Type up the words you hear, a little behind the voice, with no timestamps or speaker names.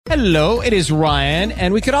Hello, it is Ryan,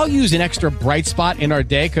 and we could all use an extra bright spot in our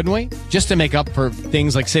day, couldn't we? Just to make up for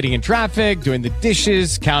things like sitting in traffic, doing the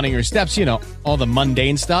dishes, counting your steps, you know, all the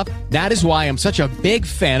mundane stuff. That is why I'm such a big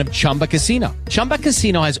fan of Chumba Casino. Chumba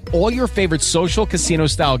Casino has all your favorite social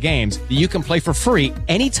casino-style games that you can play for free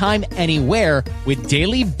anytime, anywhere with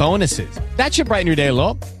daily bonuses. That should brighten your day a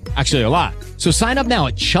little. Actually, a lot. So sign up now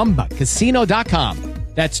at ChumbaCasino.com.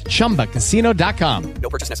 That's ChumbaCasino.com. No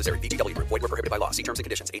purchase necessary. VGW Group. Void where prohibited by law. See terms and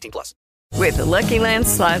conditions. 18 plus. With the Lucky Land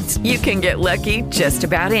Slots, you can get lucky just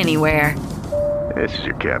about anywhere. This is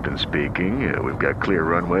your captain speaking. We've got clear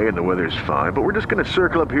runway and the weather's fine, but we're just going to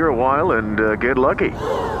circle up here a while and get lucky.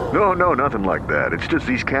 No, nothing like that. It's just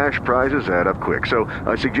these cash prizes add up quick. So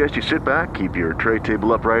I suggest you sit back, keep your tray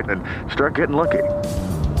table upright, and start getting lucky.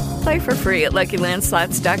 Play for free at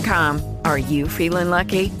LuckyLandSlots.com. Are you feeling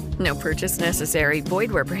lucky? No purchase necessary.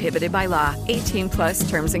 Void where prohibited by law. 18 plus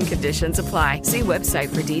terms and conditions apply. See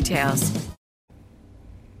website for details.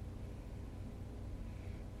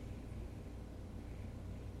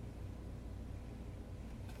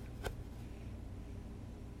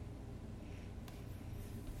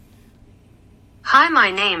 Hi,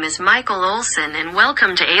 my name is Michael Olson and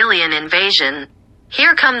welcome to Alien Invasion.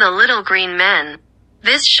 Here come the little green men.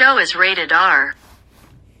 This show is rated R.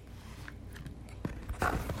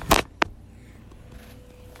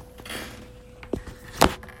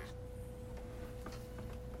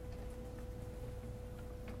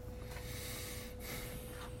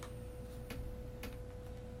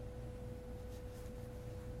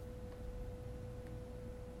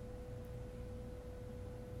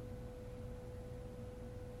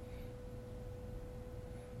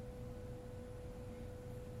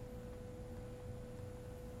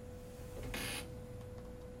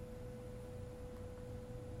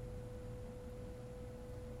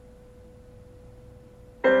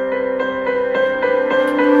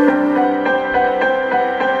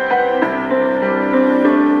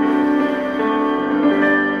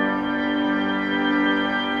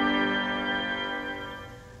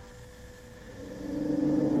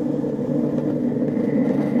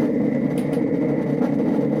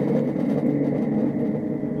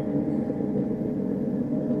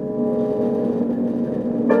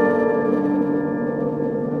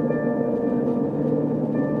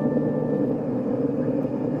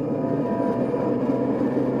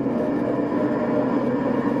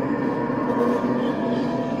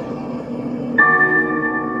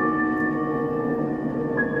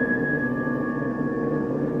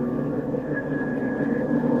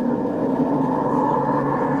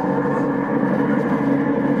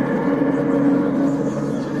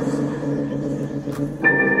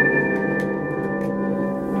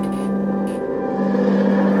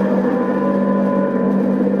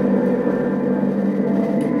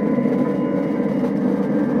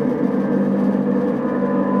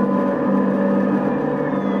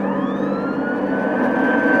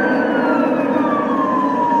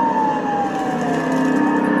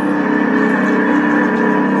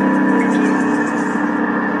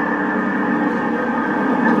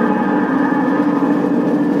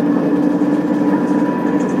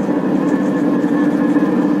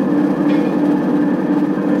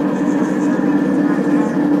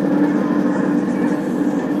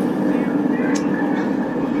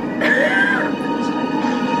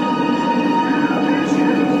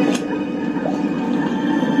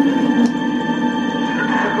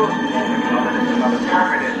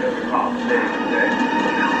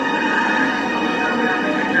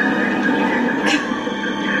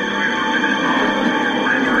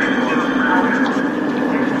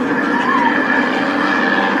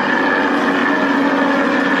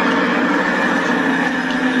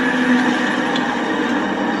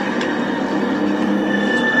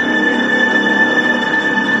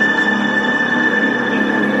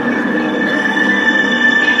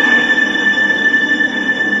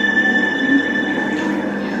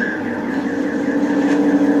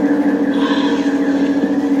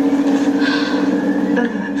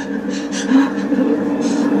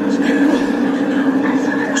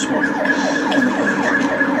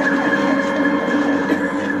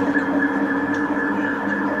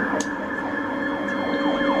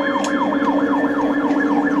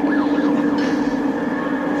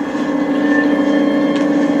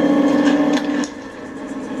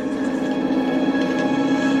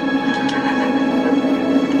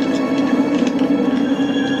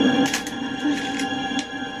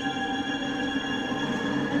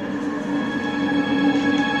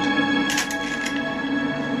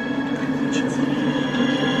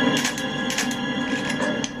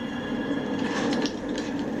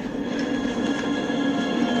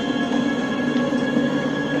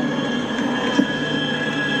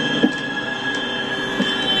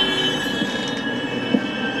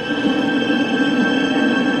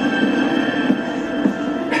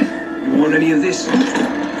 please? No,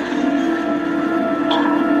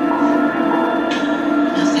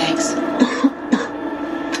 thanks.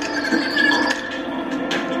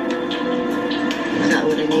 Not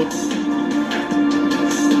what I need.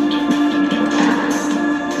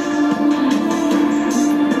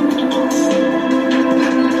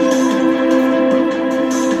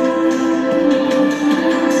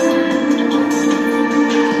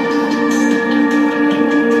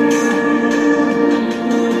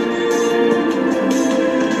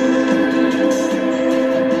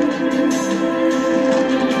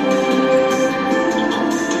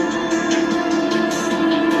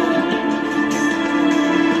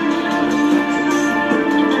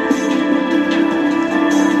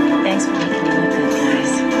 Thanks for making me look good,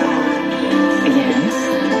 guys. Again.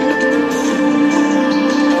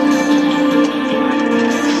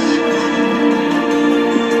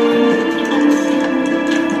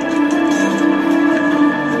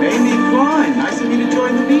 Amy Klein, nice of you to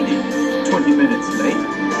join the meeting. 20 minutes late.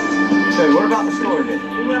 So, what about the story then?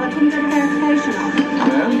 Well, I couldn't get verification on it.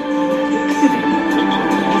 Well, kidding.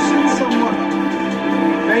 We'll send someone.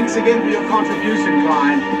 Thanks again for your contribution,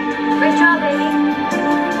 Klein. Great job, baby.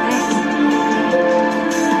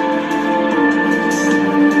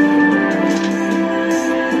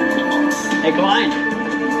 Hey, Klein.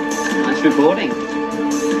 Nice reporting.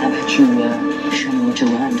 How about you show me what you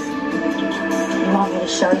learned? You want me to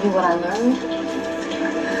show you what I learned?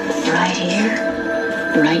 Right here,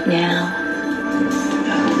 right now.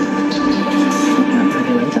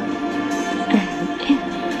 Maybe later.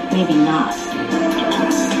 Maybe not.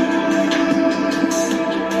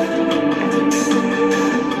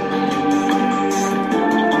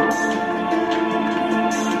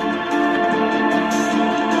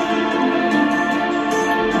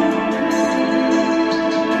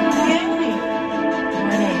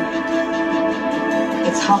 Morning.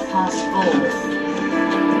 It's 4:30.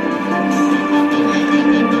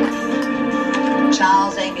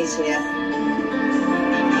 Charles, Amy's here.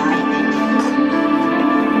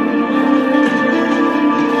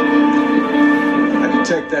 I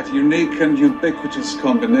detect that unique and ubiquitous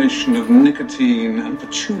combination of nicotine and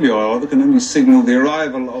patchouli oil that can only signal the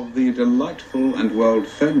arrival of the delightful and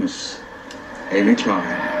world-famous Amy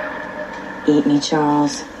Klein. Eat me,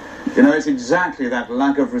 Charles. You know, it's exactly that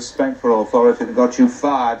lack of respect for authority that got you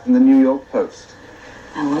fired from the New York Post.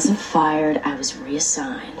 I wasn't fired. I was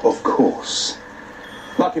reassigned. Of course.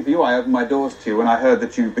 Lucky for you, I opened my doors to you when I heard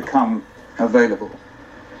that you'd become available.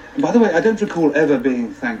 And by the way, I don't recall ever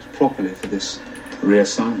being thanked properly for this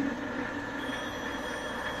reassignment.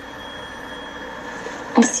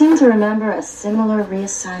 I seem to remember a similar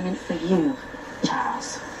reassignment for you,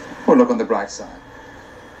 Charles. Well, look on the bright side.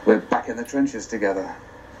 We're back in the trenches together,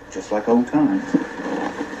 just like old times.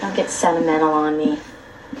 Don't get sentimental on me.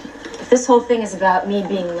 If this whole thing is about me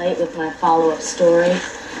being late with my follow-up story,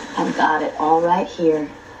 I've got it all right here.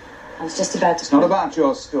 I was just about to... It's not about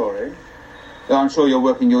your story. Though I'm sure you're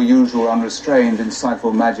working your usual unrestrained,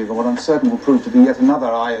 insightful magic on what I'm certain will prove to be yet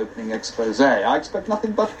another eye-opening expose. I expect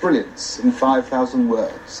nothing but brilliance in 5,000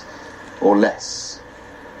 words, or less.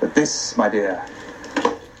 But this, my dear,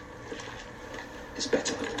 is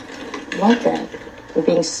better. What then? We're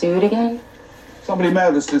being sued again? Somebody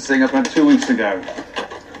mailed us this thing about 2 weeks ago.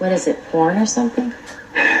 What is it, porn or something?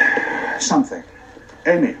 Something.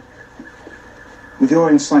 Amy, with your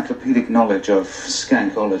encyclopedic knowledge of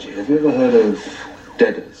skankology, have you ever heard of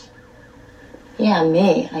debtors? Yeah,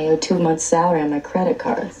 me. I owe 2 months' salary on my credit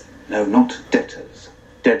cards. No, not debtors.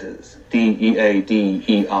 Debtors.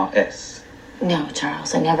 D-E-A-D-E-R-S. No,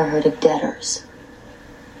 Charles, I never heard of debtors.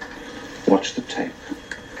 Watch the tape.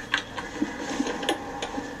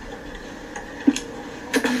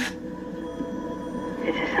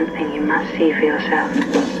 This is something you must see for yourself.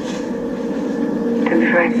 Don't be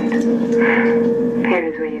frightened. Here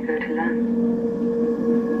is where you go to learn.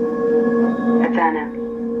 That's Anna.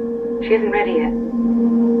 She isn't ready yet.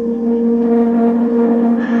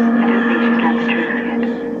 I don't think she's learned the truth yet.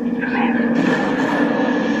 From him.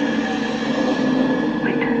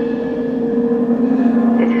 Winter.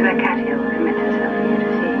 This is where Katia will commit herself for you to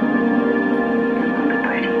see. It won't be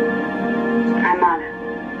pretty. I'm Marla.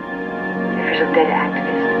 The official data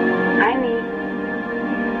activist. I'm me.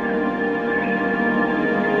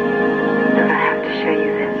 Look, I have to show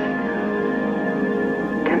you this.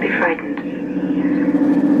 Don't be frightened.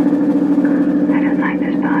 I don't like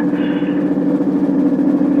this part.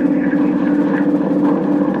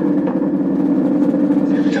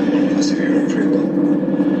 You've done one of us of your own free will.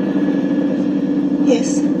 Yes.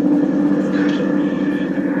 Good.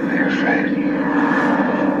 Are you afraid?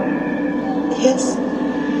 Yes.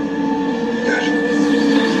 Good.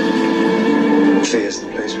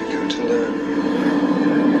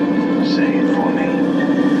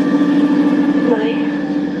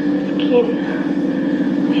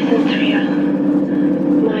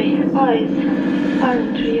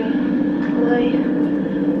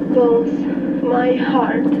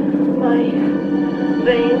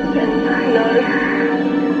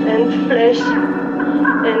 flesh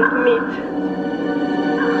and meat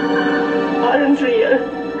aren't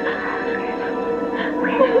real.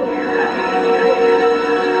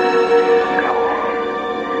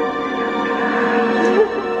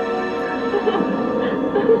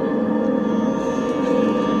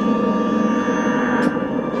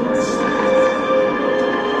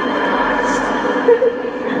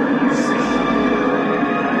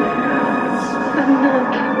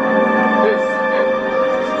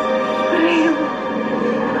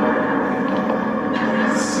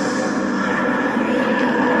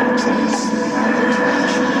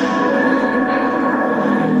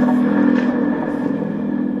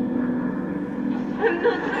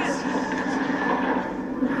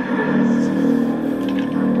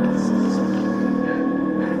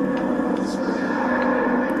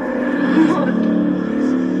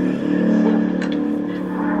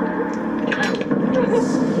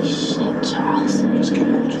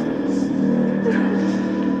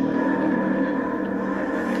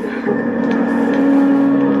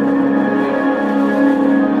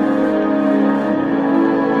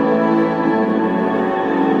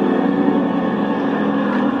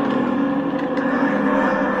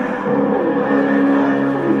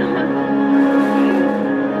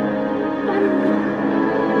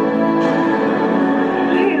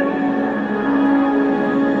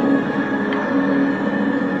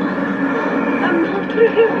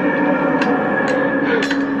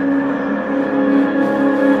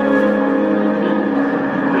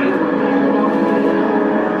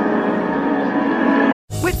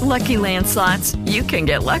 Lucky Land Slots, you can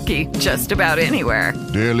get lucky just about anywhere.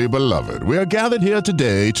 Dearly beloved, we are gathered here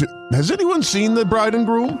today to... Has anyone seen the bride and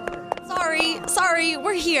groom? Sorry,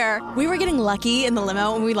 we're here. We were getting lucky in the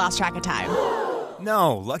limo and we lost track of time.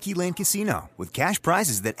 No, Lucky Land Casino, with cash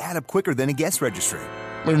prizes that add up quicker than a guest registry.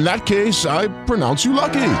 In that case, I pronounce you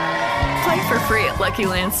lucky. Play for free at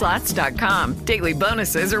LuckyLandSlots.com. Daily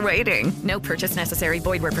bonuses are waiting. No purchase necessary.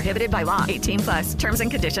 Void where prohibited by law. 18+. Terms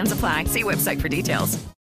and conditions apply. See website for details.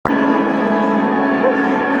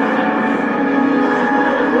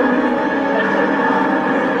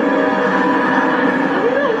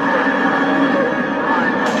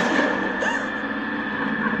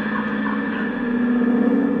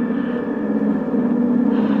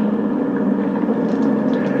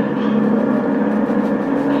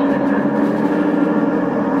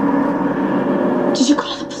 Did you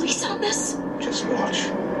call the police on this? Just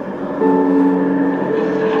watch.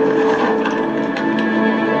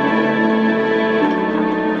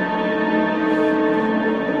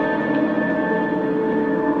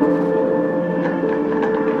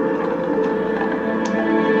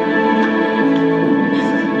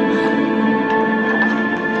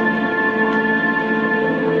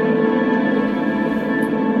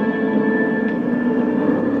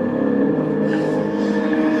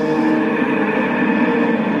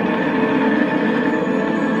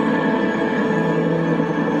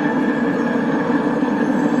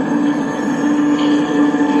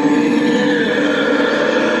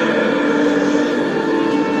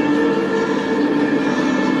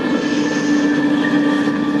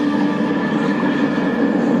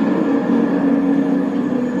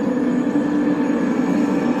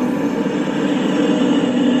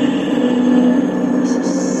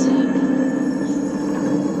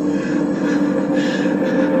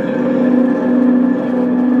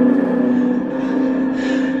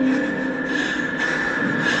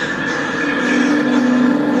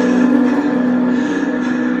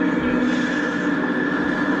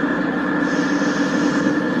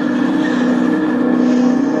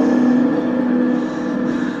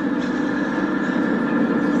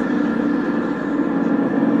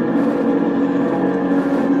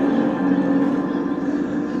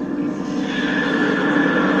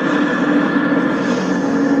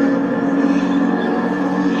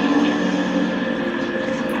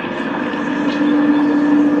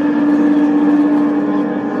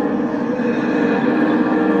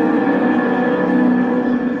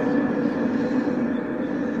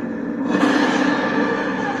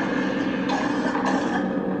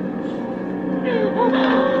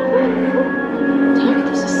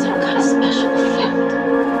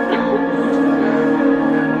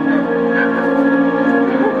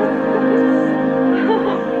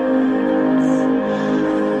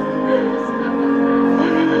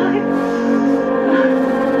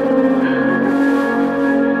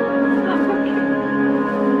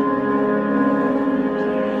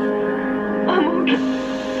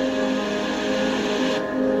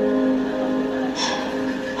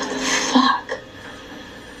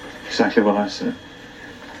 Exactly what I said.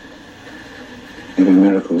 Maybe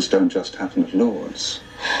miracles don't just happen at Lourdes.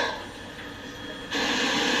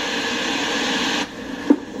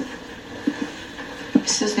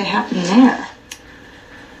 happened there?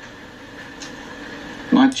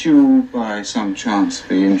 Might you, by some chance,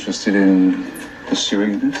 be interested in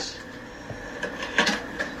pursuing this?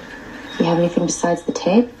 You have anything besides the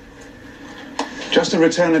tape? Just a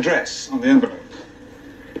return address on the envelope.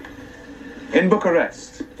 In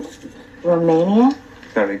Bucharest. Romania?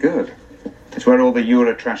 Very good. It's where all the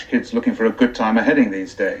Eurotrash kids looking for a good time are heading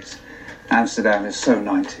these days. Amsterdam is so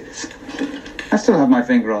 90s. I still have my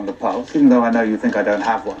finger on the pulse, even though I know you think I don't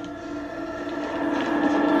have one.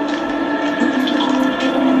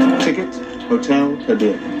 Ticket, hotel, per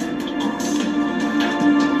diem.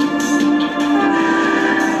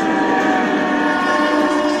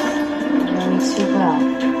 Know me too well.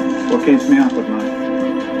 What keeps me up at night?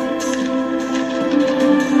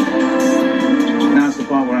 Now's the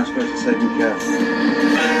part where I'm supposed to say be careful.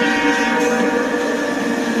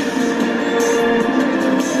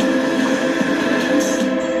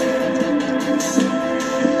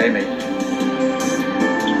 Amy.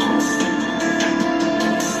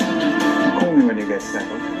 Call me when you get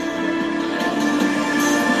settled.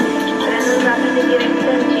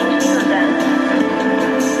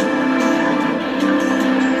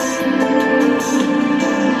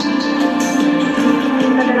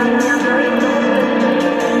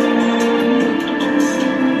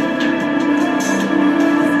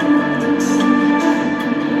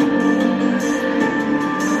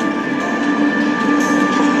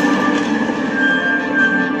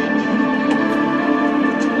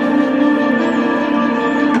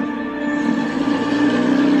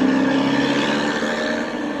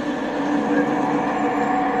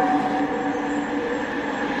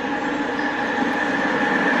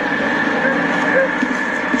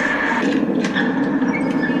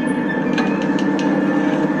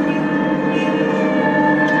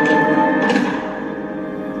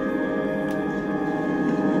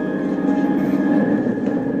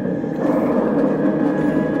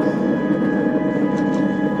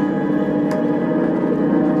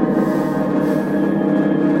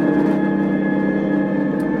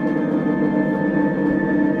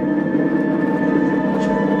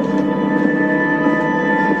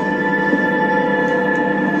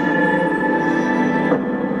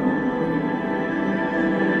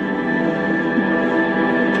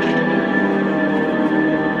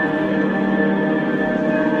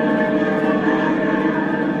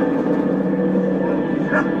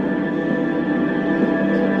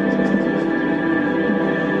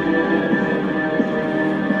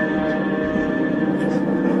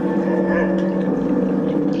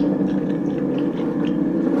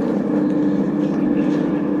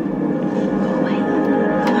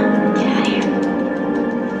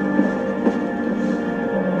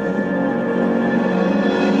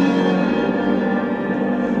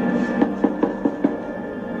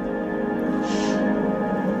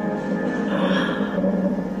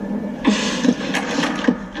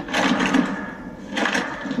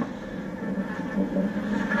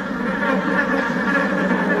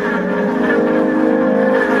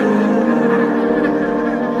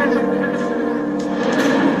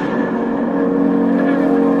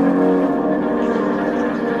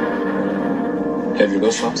 Have you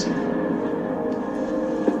got something?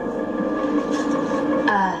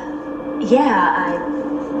 Yeah,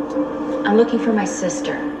 I'm looking for my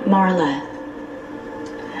sister, Marla.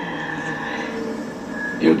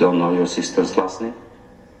 You don't know your sister's last name?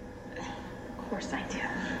 Of course I do.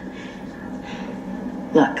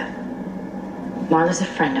 Look, Marla's a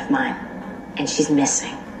friend of mine, and she's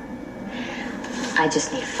missing. I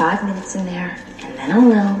just need 5 minutes in there, and then I'll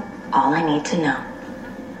know all I need to know.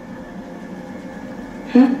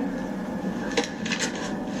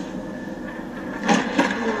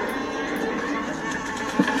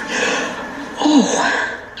 Oh.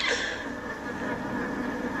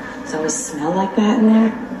 Does it always smell like that in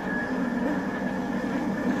there?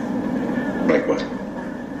 Like what?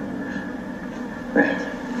 Right.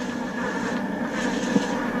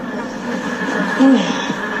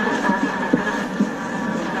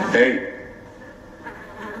 Hey.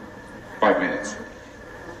 5 minutes.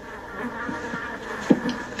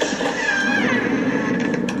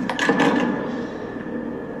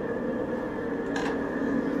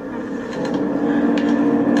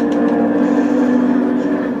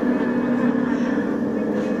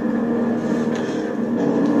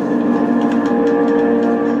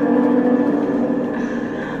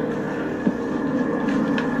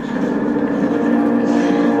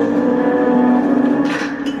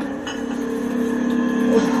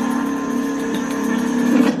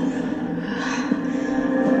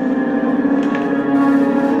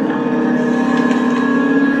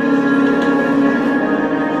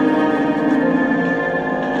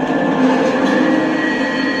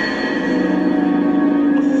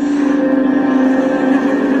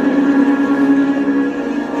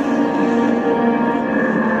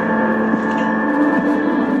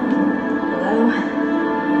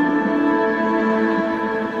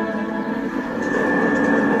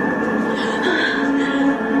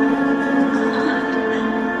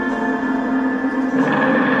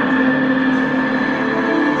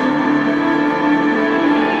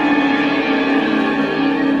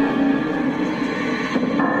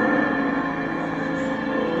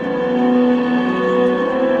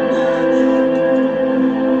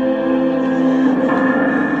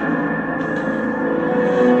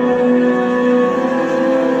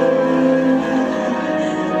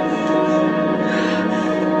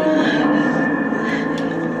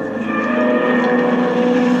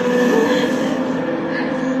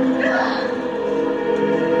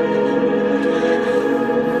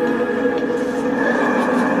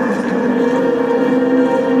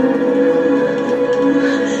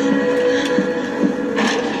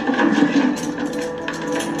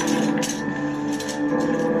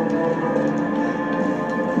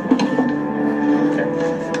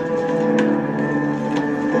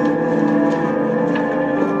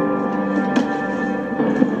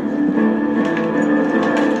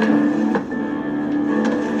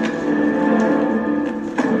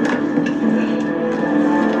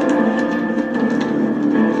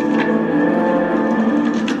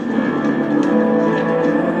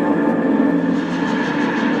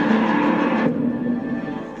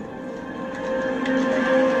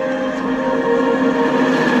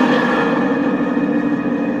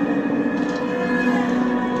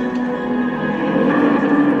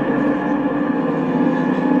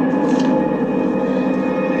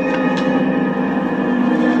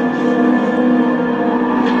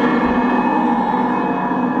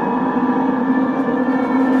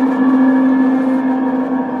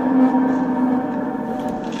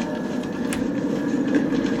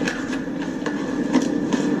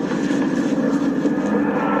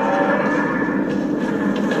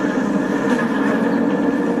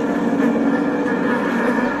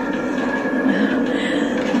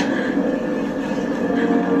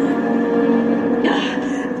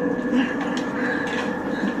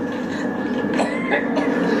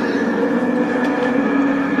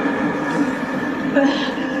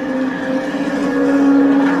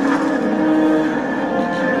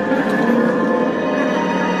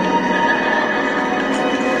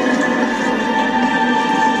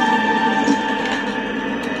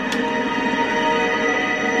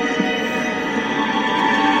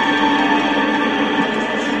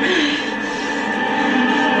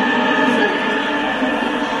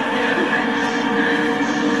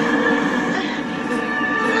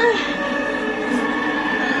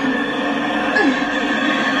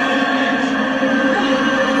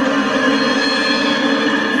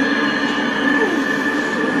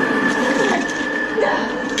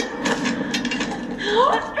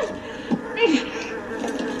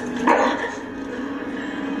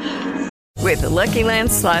 Lucky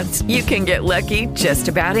Land Slots, you can get lucky just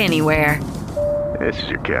about anywhere. This is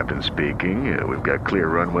your captain speaking. We've got clear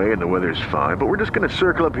runway and the weather's fine, but we're just going to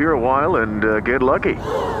circle up here a while and get lucky.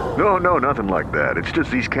 No, nothing like that. It's just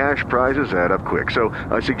these cash prizes add up quick. So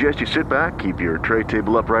I suggest you sit back, keep your tray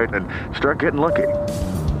table upright, and start getting lucky.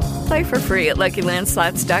 Play for free at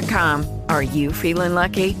LuckyLandSlots.com. Are you feeling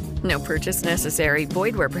lucky? No purchase necessary.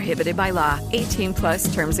 Void where prohibited by law. 18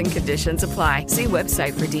 plus terms and conditions apply. See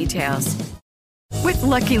website for details. With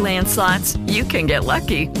Lucky Land Slots, you can get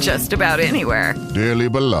lucky just about anywhere. Dearly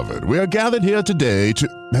beloved, we are gathered here today to...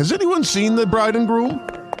 Has anyone seen the bride and groom?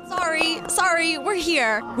 Sorry, we're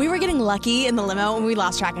here. We were getting lucky in the limo and we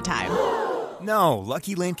lost track of time. No,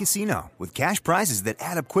 Lucky Land Casino, with cash prizes that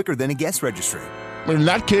add up quicker than a guest registry. In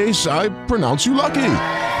that case, I pronounce you lucky.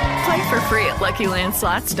 Play for free at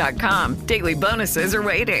LuckyLandSlots.com. Daily bonuses are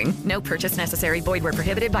waiting. No purchase necessary. Void where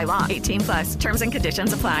prohibited by law. 18 plus. Terms and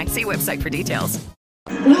conditions apply. See website for details.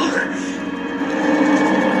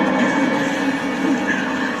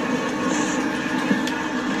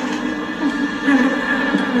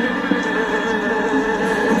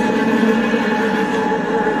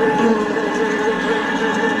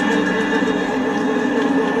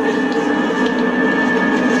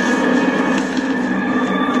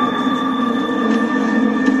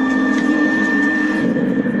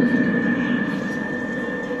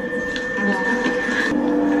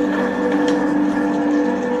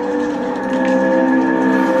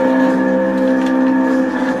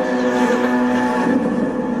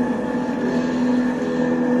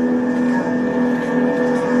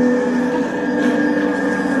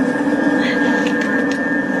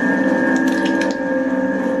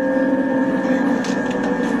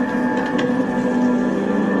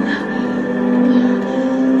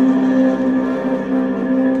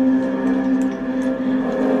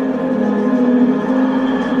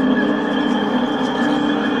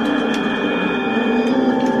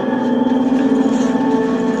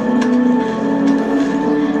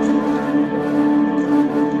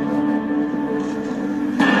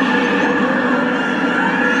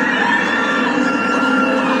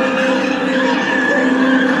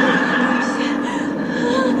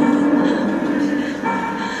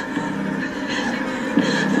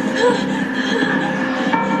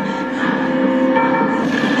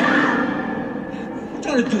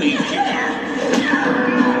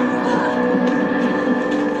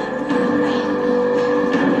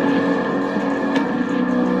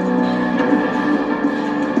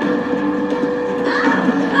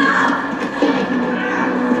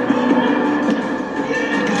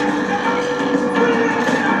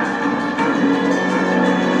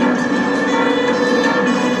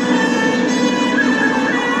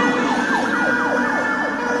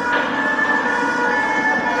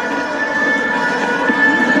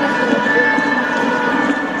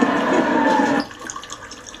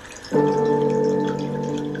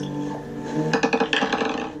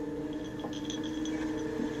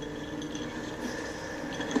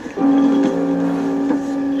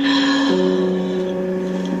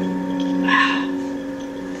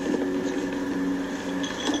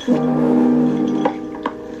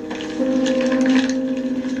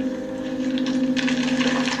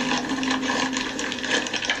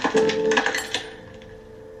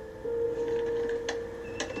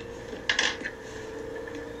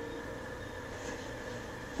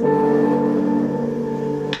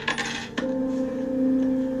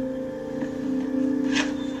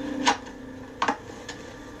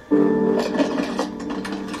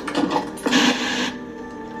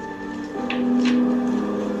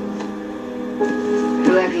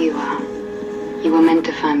 Whoever you are, you were meant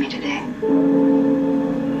to find me today.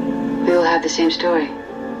 We all have the same story.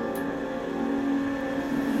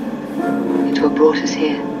 It's what brought us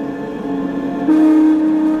here.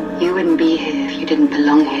 You wouldn't be here if you didn't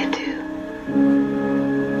belong here too.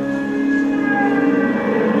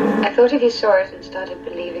 I thought if you saw it and started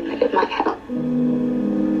believing that it might help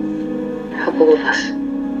all of us.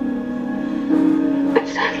 I'm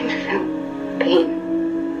starting to feel pain.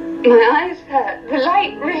 My eyes hurt. The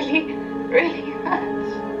light really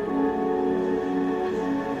hurts.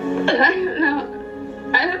 But I don't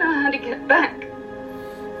know how to get back.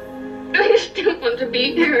 I still want to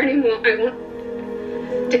be here anymore. I want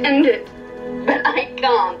to end it. But I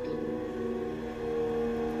can't.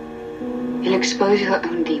 He'll expose your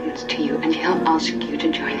own demons to you and he'll ask you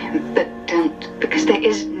to join him. But don't, because there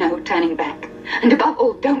is no turning back. And above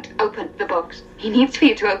all, don't open the box. He needs for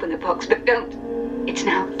you to open the box, but don't. It's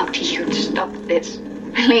now up to you to stop this.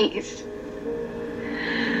 Please.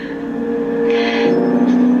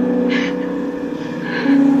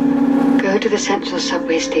 Go to the central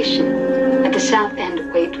subway station and At the south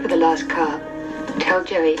end, wait for the last car. Tell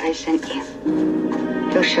Jerry I sent you.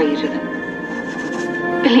 He'll show you to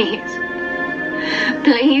them. Please.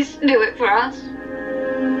 Please do it for us.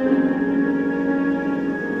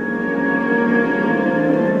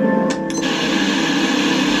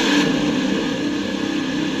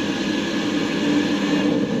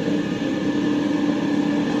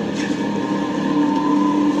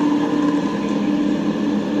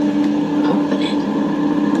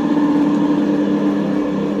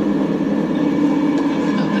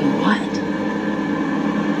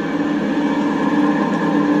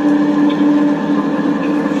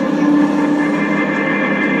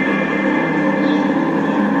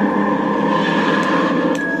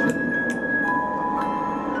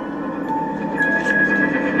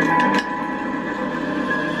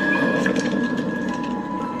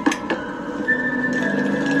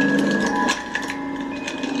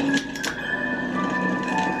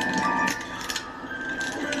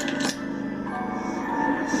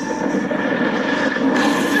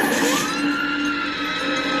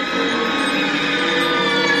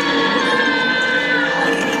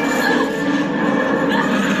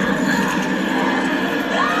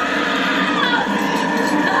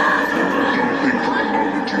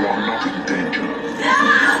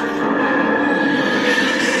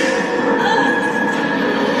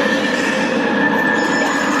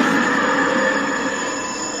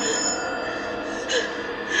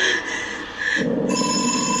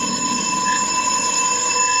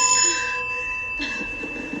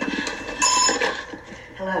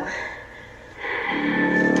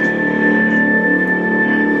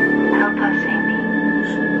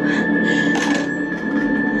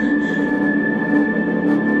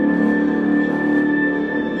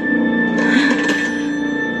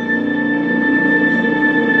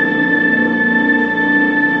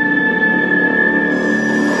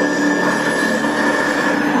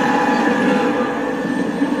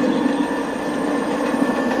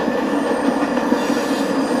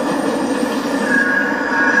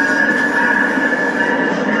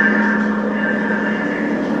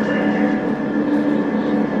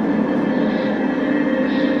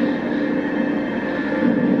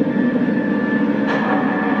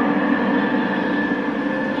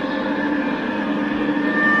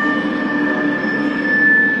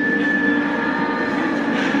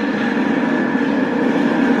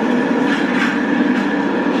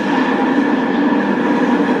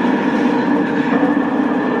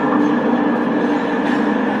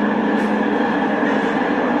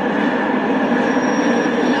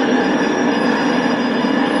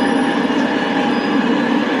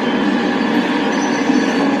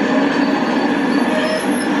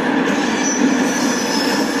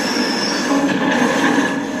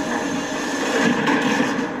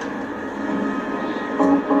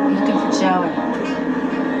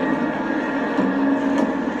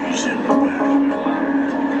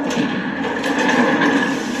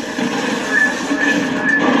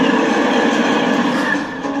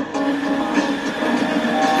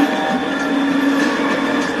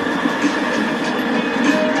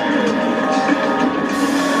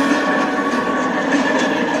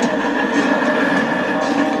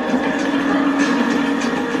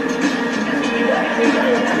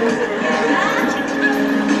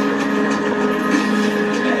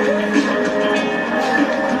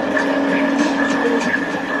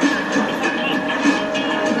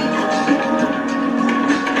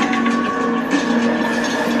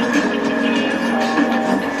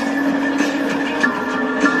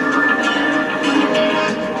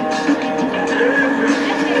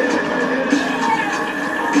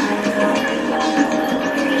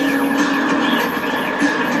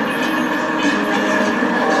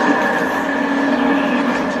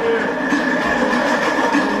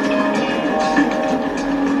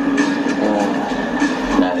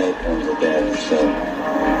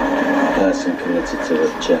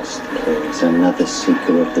 just plays another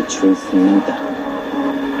seeker of the truth, you know that?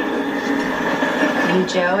 You,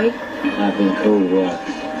 Joey? I've been called work.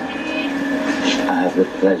 I have the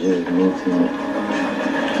pleasure of meeting you.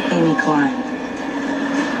 Amy Klein.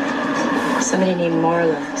 Somebody named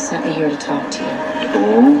Marla sent me here to talk to you.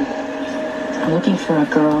 Oh? I'm looking for a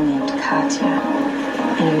girl named Katya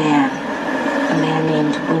and a man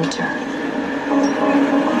named Winter.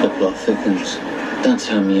 The plot thickens. Don't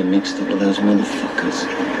tell me you're mixed up with those motherfuckers.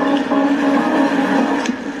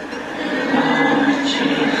 Oh,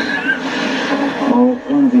 jeez. Oh,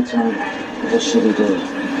 Blondie time. What should he do?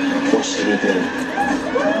 What should he do?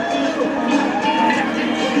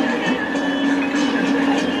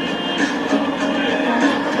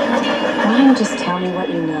 Why don't you just tell me what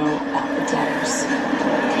you know about the debtors?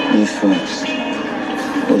 You first.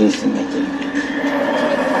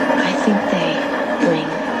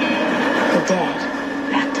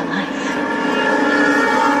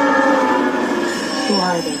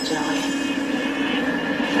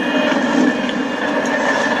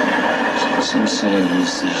 say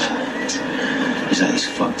he's like this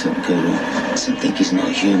fucked up guru. Some think he's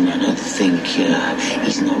not human, others think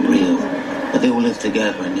he's not real. But they all live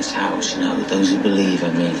together in this house, you know, those who believe,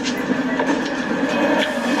 I mean.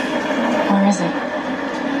 Where is it?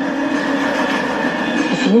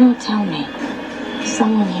 If you don't tell me,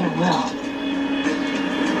 someone here will.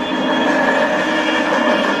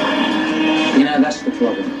 You know, that's the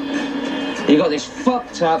problem. You got this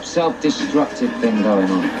fucked up, self-destructive thing going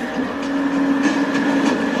on.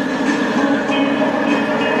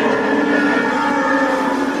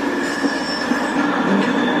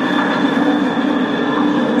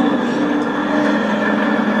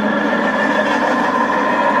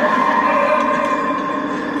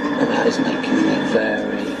 That is making me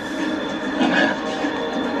very unhappy.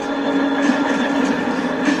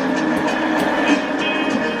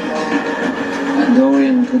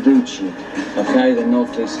 Dorian Caducci. Okay, the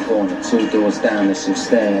northeast corner, 2 doors down, there's some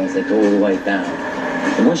stairs, they go all the way down.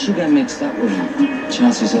 But once you get mixed up with him,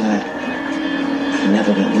 chances are you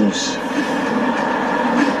never get loose.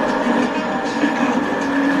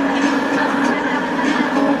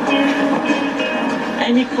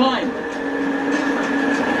 Amy Klein!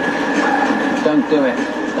 Don't do it.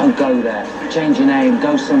 Don't go there. Change your name,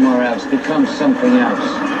 go somewhere else, become something else.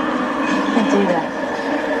 Can't do that.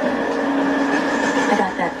 I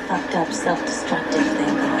got that fucked up, self-destructive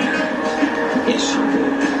thing going on. Yes, you do.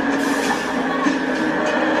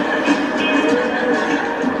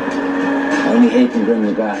 Only hate can bring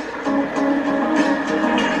you back.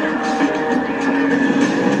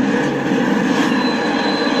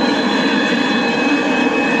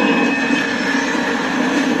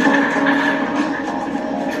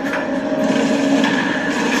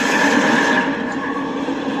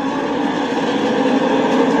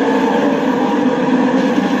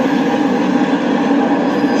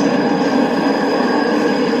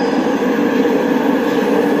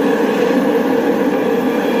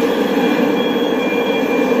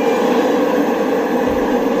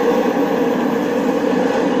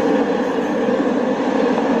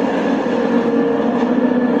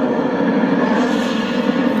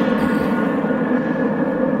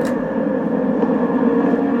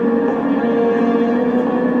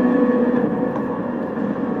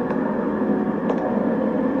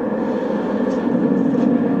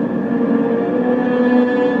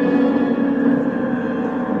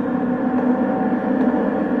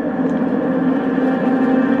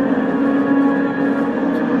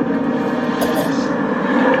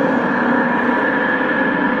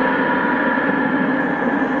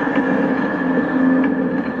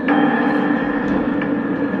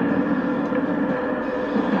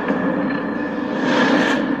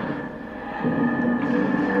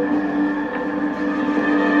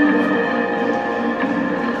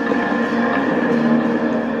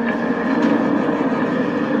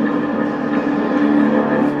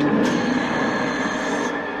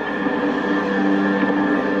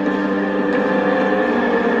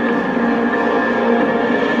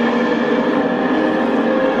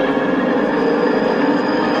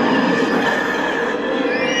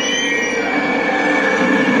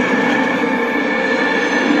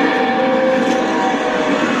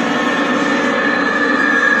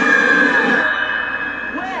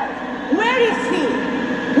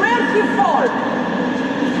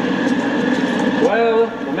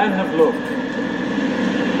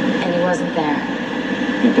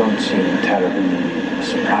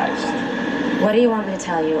 What do you want me to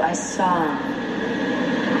tell you? I saw him.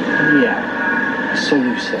 Yeah, so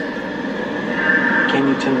you said. Can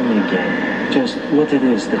you tell me again just what it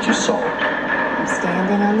is that you saw? I'm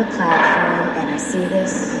standing on the platform and I see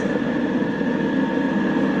this.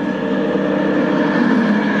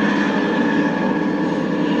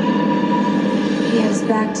 He heads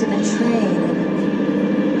back to the train.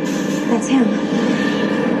 That's him.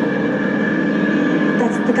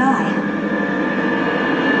 That's the guy.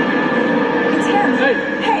 Hey!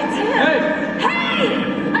 Hey, it's him! Hey! Hey!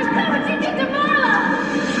 I'm coming to get to Marla!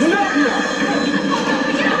 No!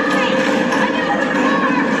 Get off me! I know who you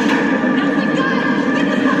are! That's the guy! Get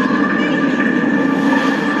the hell off me!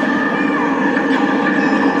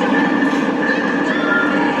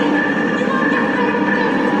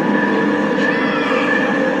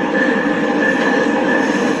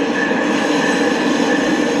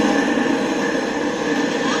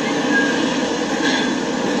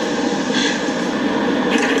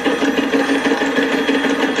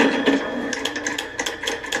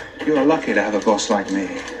 You're lucky to have a boss like me.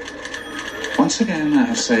 Once again, I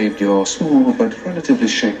have saved your small but relatively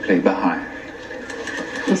shapely behind.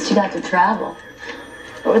 At least you got to travel.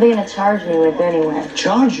 What were they going to charge me with anyway?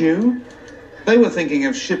 Charge you? They were thinking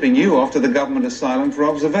of shipping you off to the government asylum for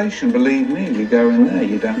observation. Believe me, you go in there,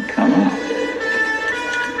 you don't come out.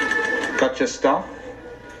 Got your stuff?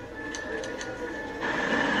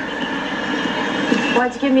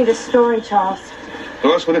 Why'd you give me this story, Charles?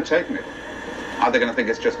 Who else would it take me? Are they going to think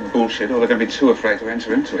it's just bullshit, or they're going to be too afraid to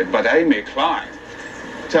enter into it? But Amy Klein,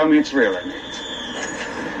 tell me it's real, Amy.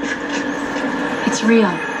 It's real.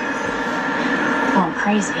 Oh, I'm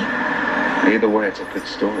crazy. Either way, it's a good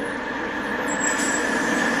story.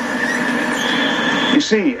 You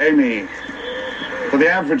see, Amy, for the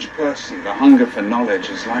average person, the hunger for knowledge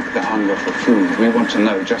is like the hunger for food. We want to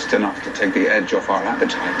know just enough to take the edge off our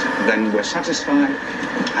appetite. Then we're satisfied,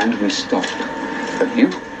 and we stop. But you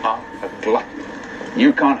are a glutton.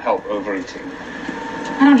 You can't help overeating.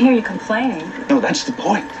 I don't hear you complaining. No, that's the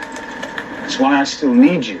point. That's why I still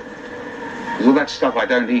need you. Because all that stuff I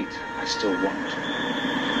don't eat, I still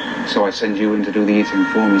want. So I send you in to do the eating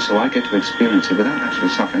for me, so I get to experience it without actually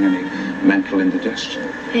suffering any mental indigestion.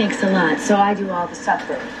 Thanks a lot. So I do all the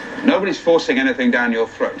suffering. Nobody's forcing anything down your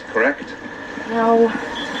throat, correct? No.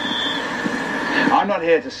 I'm not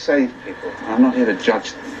here to save people. I'm not here to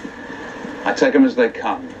judge them. I take them as they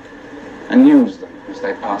come and use them as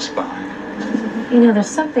they pass by. You know, there's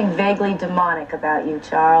something vaguely demonic about you,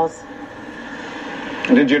 Charles.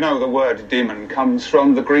 Did you know the word demon comes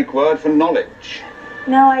from the Greek word for knowledge?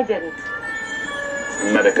 No, I didn't.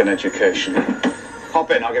 American education. Hop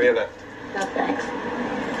in, I'll give you a lift. No, thanks.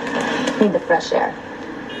 Need the fresh air.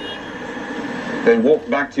 Then walk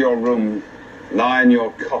back to your room, lie in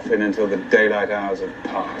your coffin until the daylight hours have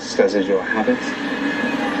passed, as is your habit.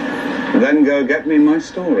 Then go get me my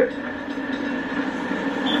story.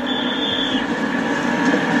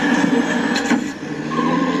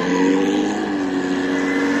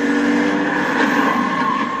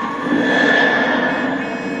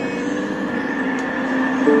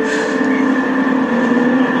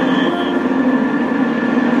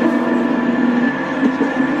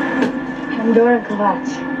 Pandora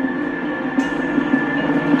Kovac.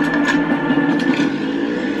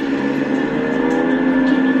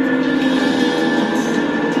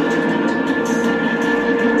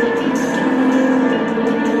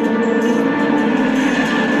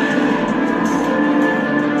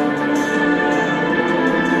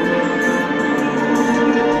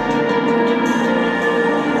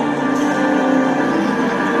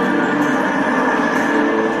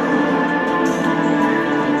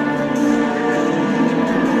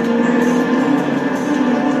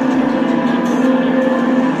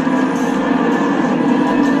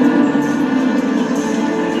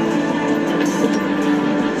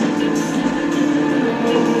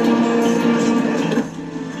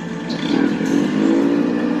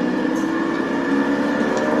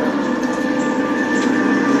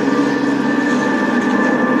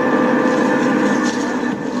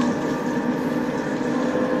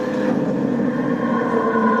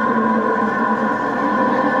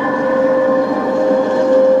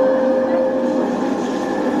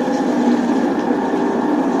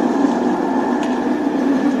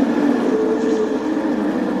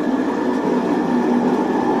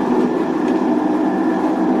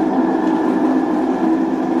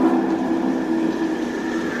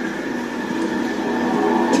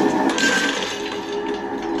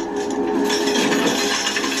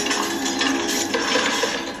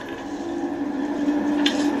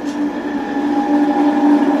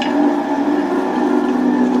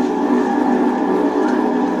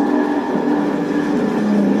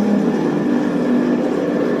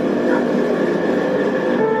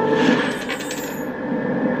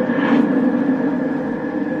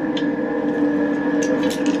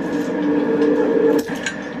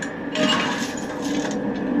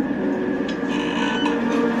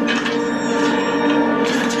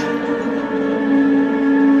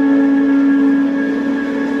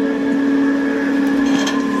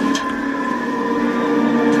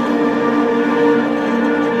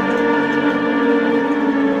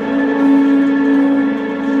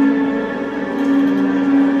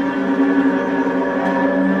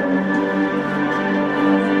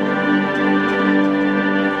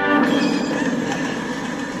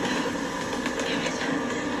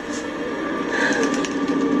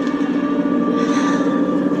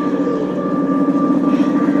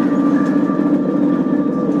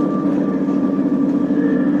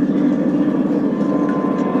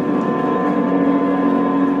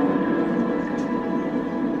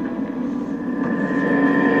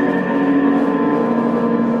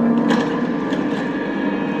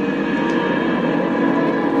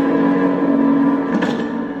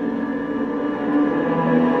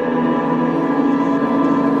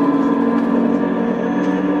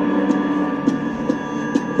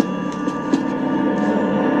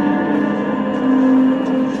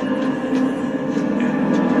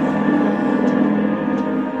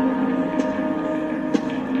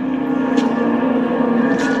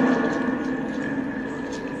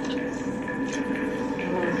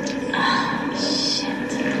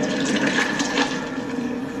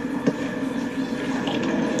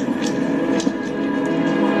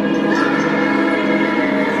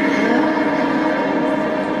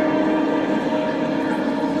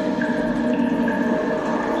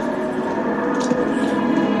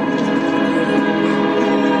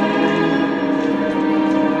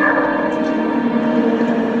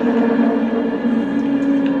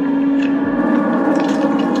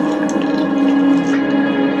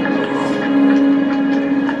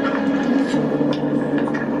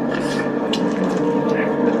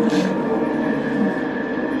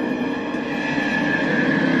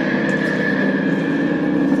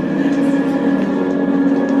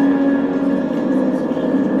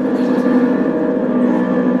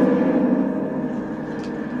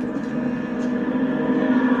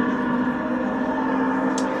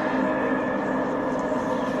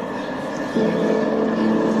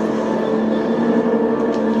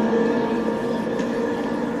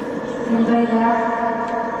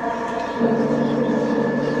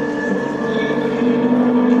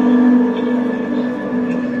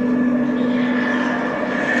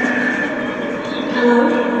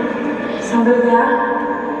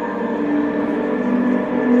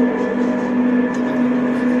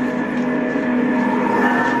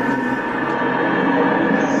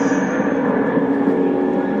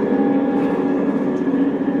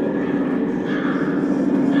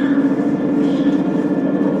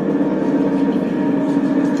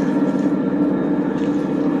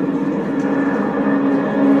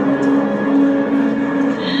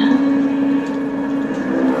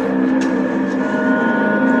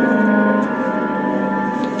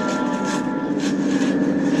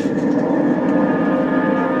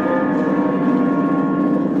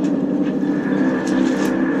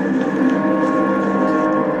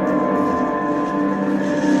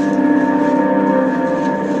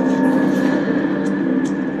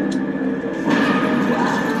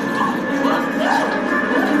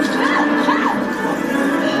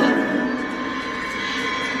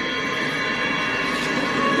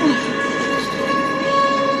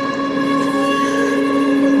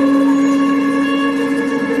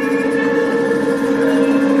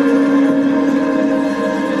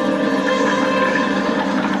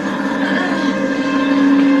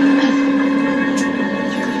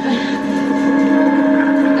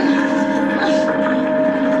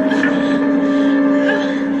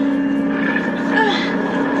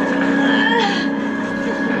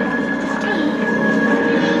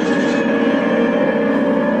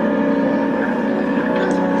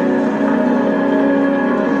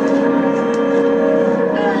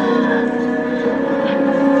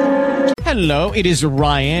 Hello, it is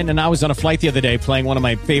Ryan, and I was on a flight the other day playing one of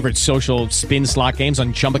my favorite social spin slot games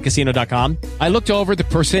on ChumbaCasino.com. I looked over at the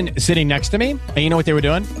person sitting next to me, and you know what they were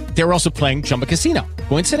doing? They were also playing Chumba Casino.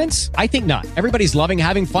 Coincidence? I think not. Everybody's loving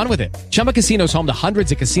having fun with it. Chumba Casino is home to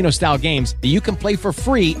hundreds of casino-style games that you can play for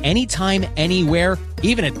free anytime, anywhere,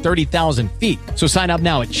 even at 30,000 feet. So sign up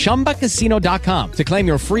now at ChumbaCasino.com to claim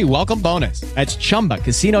your free welcome bonus. That's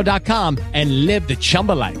ChumbaCasino.com and live the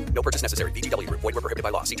Chumba life. No purchase necessary. VGW Group. Void where prohibited by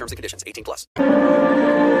law. See terms and conditions. 18 plus.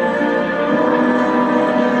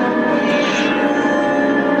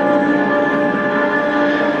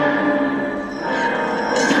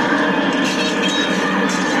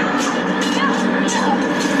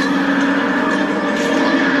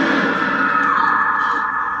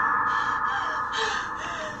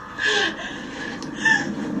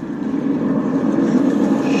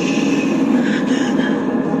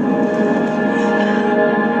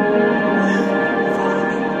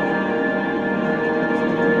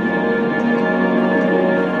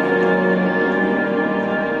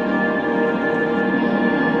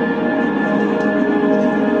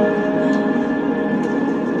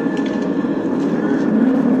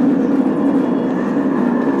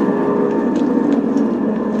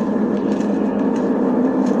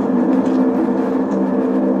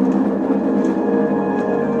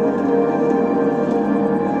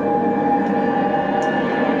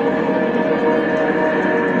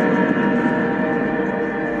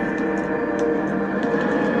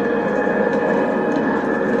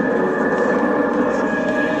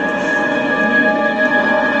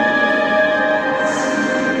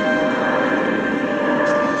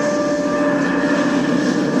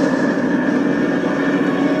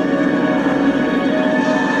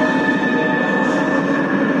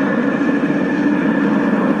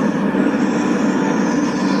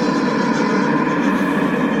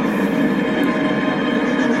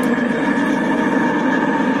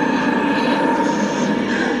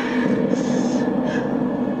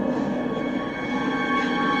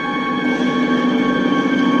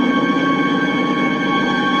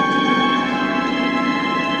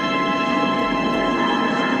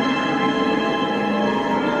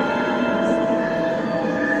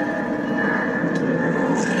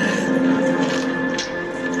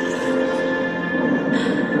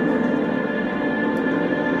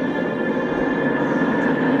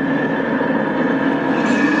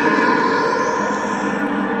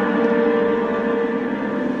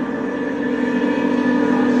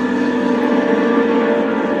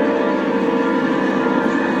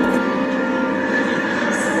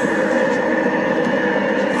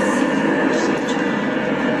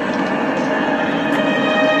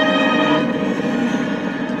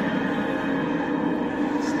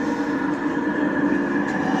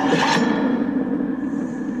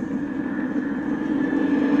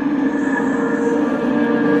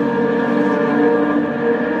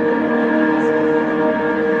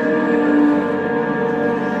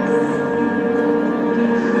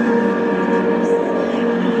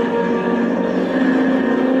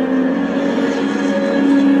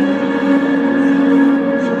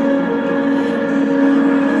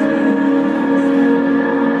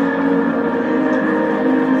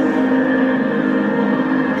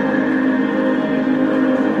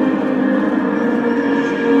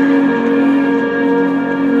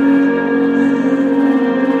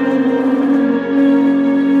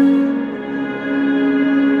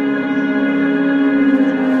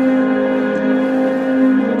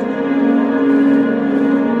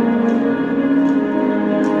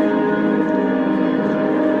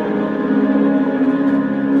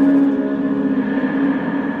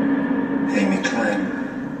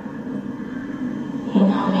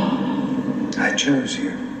 chose you.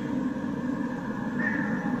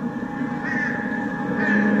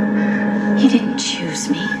 He didn't choose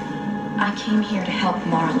me. I came here to help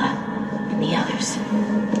Marla and the others.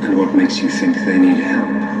 And what makes you think they need help?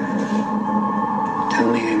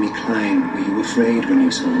 Tell me, Amy Klein, were you afraid when you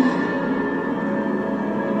saw Marla?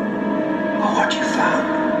 Or what you found?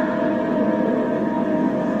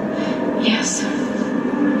 Yes.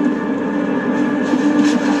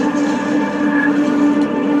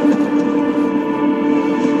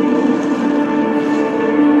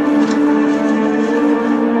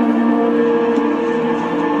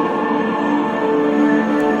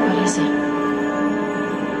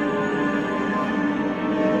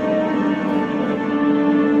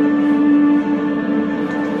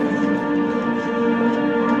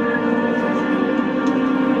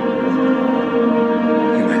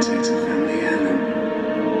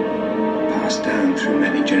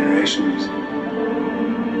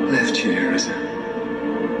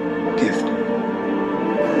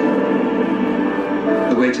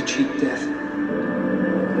 The way to cheat death.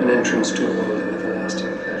 An entrance to a world of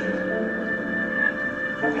everlasting pleasure.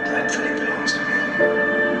 It rightfully belongs to me.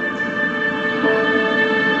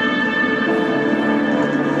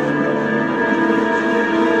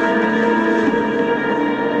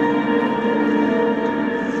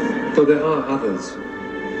 Though there are others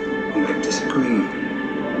who might disagree.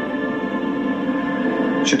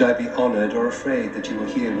 Should I be honored or afraid that you are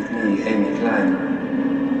here with me, Amy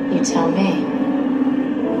Klein? You tell me.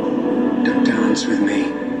 Don't dance with me.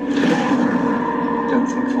 Don't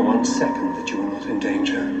think for 1 second that you are not in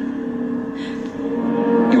danger.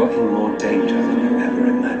 You are in more danger than you ever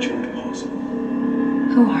imagined possible.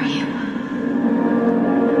 Who are you?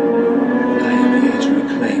 I am here to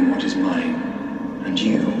reclaim what is mine, and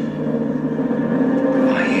you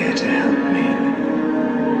are here to help me.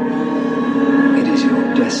 It is your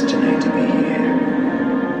destiny to be here.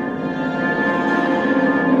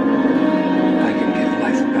 I can give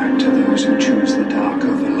life back to those who choose the dark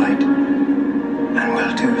over light, and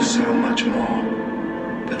will do so much more.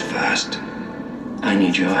 But first, I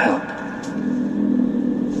need your help.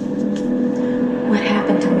 What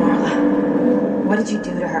happened to Marla? What did you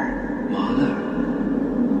do to her? Marla?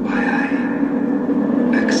 Why,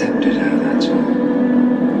 I accepted her, that's all.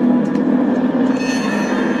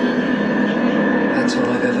 That's all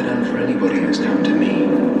I've ever done for anybody who's come to me.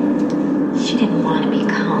 She didn't want to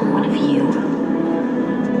become one of you.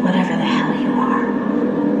 Whatever the hell you are.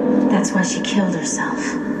 That's why she killed herself.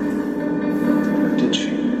 Did she?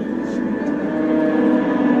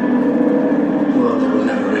 Marla will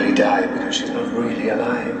never really die because she's not really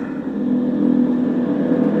alive.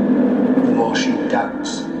 The more she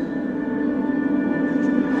doubts,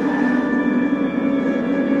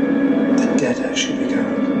 the deader she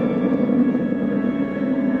becomes.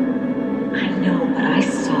 I know what I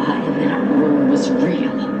saw in that room was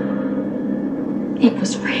real. It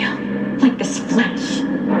was real. Like this flesh. Do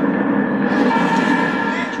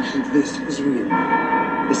you think this was real?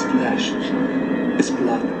 This flesh? This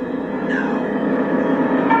blood? No.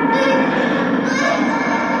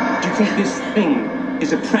 Do you think this thing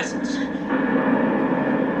is a presence? In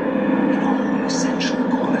all essential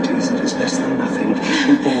qualities, it is less than nothing.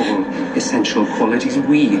 In all essential qualities,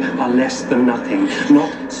 we are less than nothing.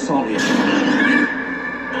 Not solid.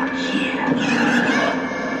 Not here.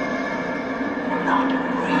 Not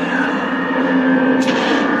real.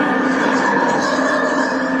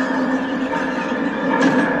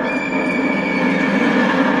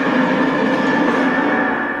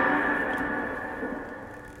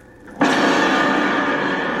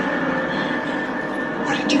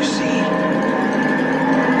 What did you see?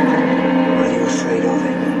 Are you afraid of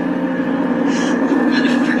it? I'm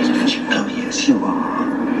afraid of it, you know. Yes, you are.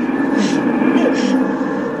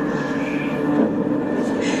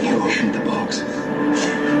 You opened the box.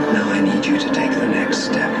 Now I need you to take the next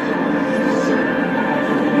step.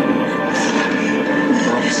 The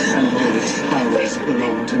box and all its powers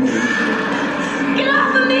belong to me. Get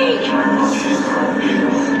off of me!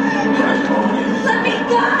 Let me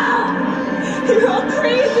go! You're all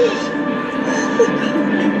crazy!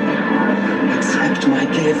 Accept my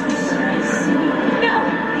gift. No!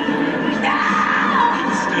 No!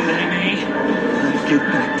 Still Amy. Give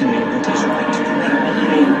back to me what is right for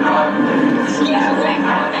me. Get away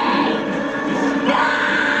from me!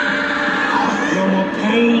 No more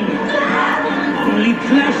pain. Only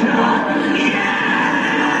pleasure.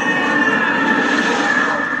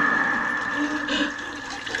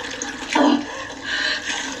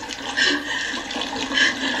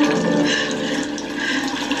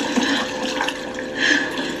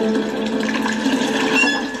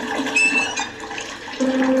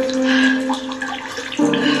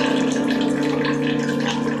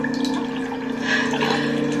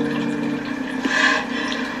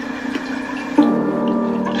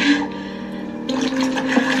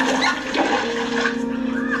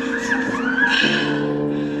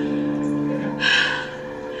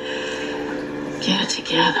 Get it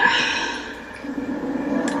together.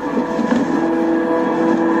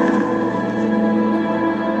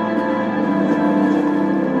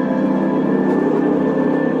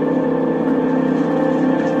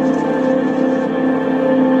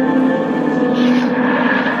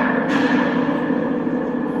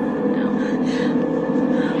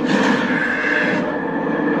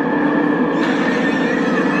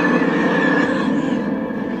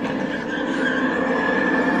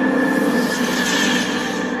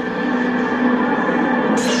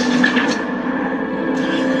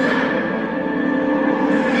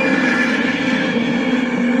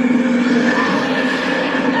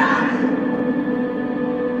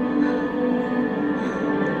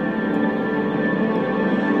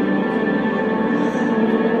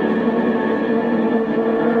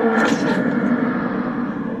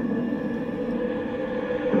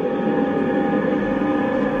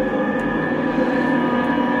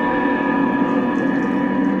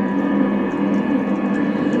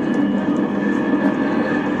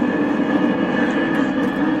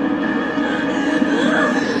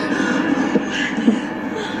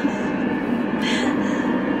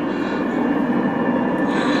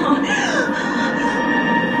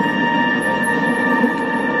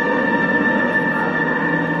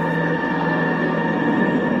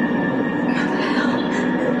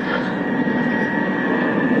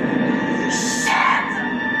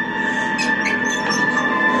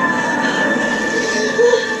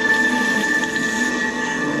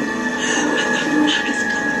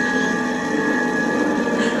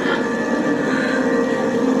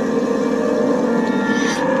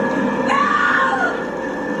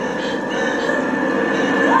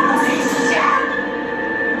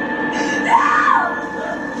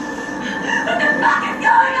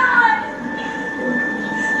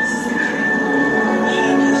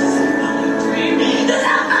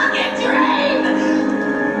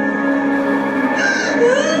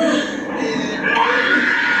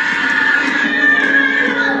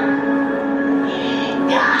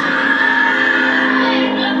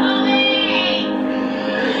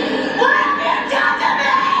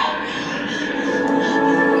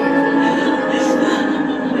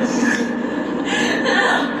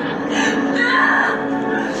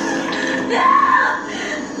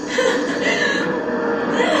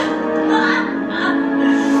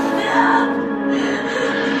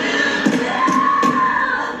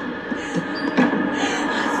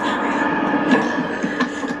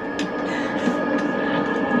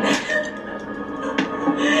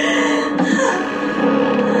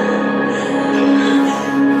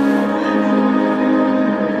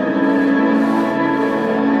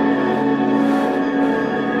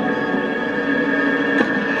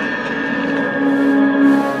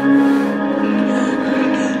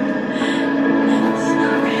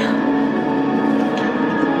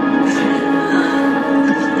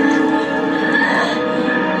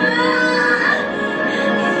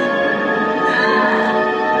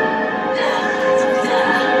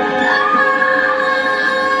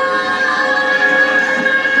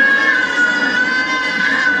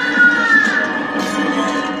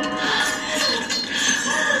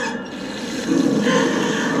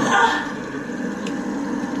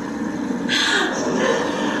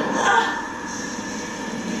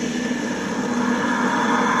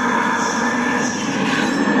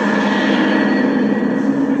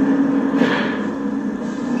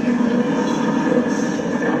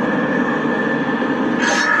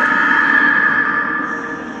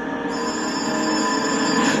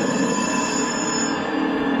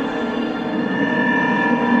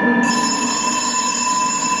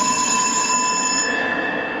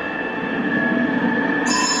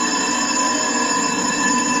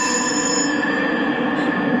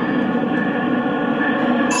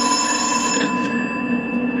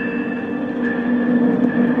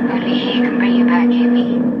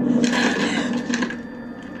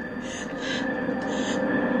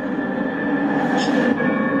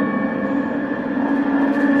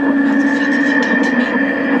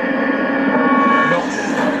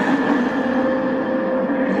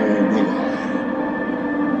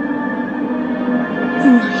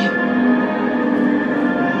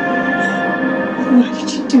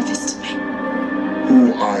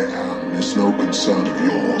 am is no concern of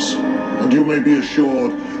yours. And you may be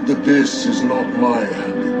assured that this is not my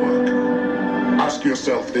handiwork. Ask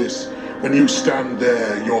yourself this, when you stand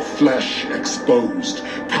there, your flesh exposed,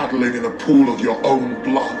 paddling in a pool of your own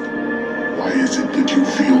blood. Why is it that you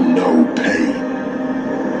feel no pain?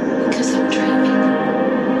 Because I'm dreaming.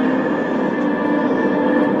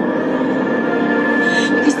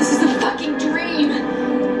 Because this is a fucking dream.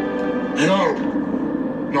 No,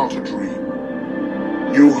 not a dream.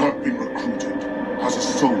 You have been recruited as a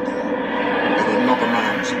soldier in another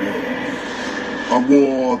man's war. A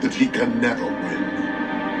war that he can never win.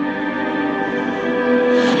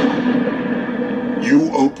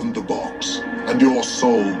 You opened the box, and your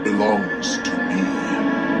soul belongs to me.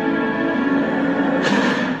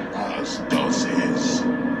 As does his.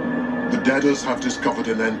 The Deaders have discovered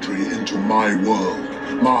an entry into my world,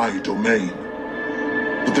 my domain.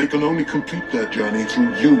 But they can only complete their journey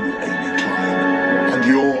through you, Amy Klein. And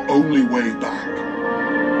your only way back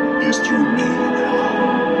is through me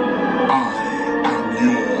now. I am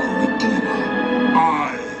your redeemer.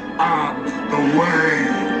 I am the way.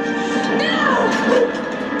 No!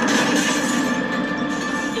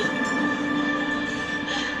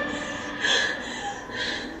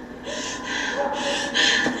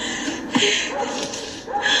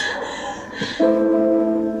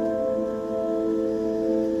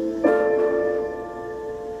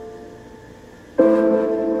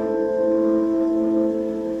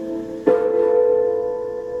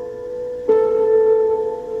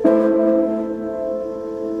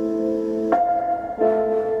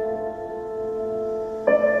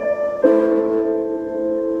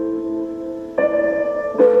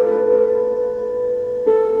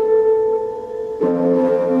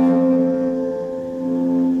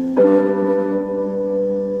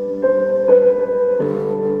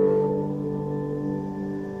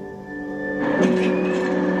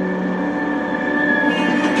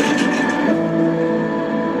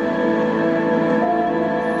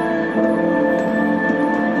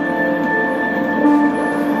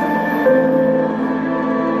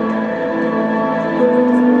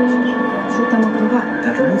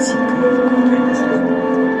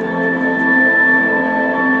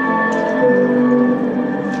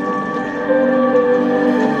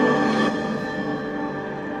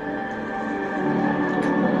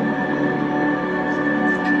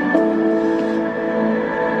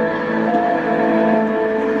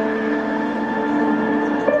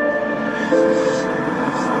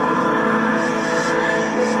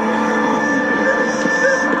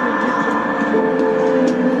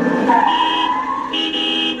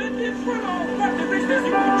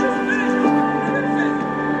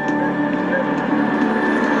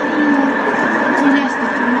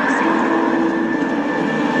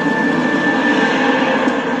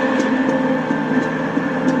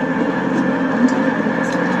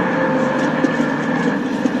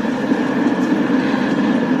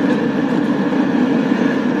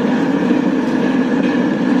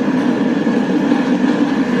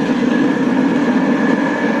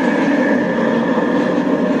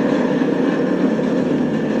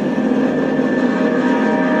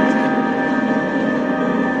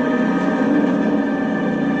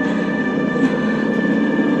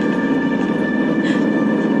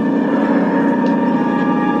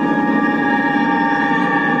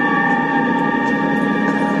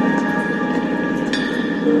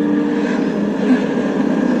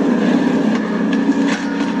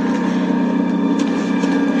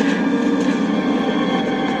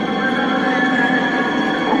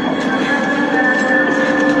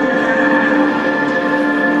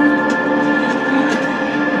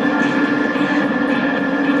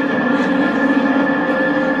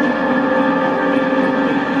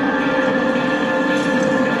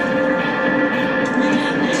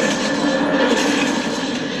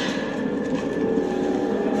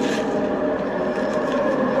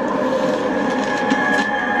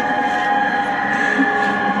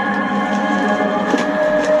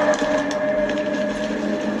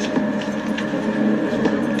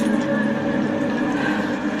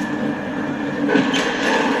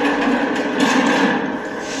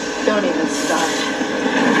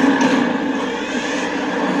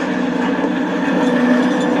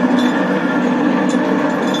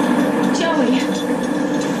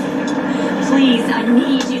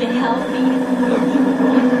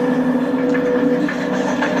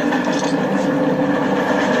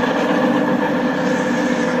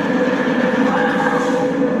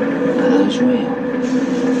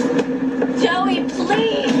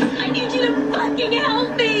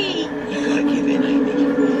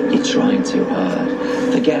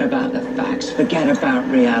 forget about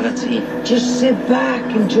reality. Just sit back,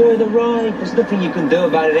 enjoy the ride. There's nothing you can do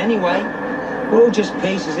about it anyway. We're all just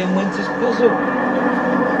pieces in Winter's puzzle.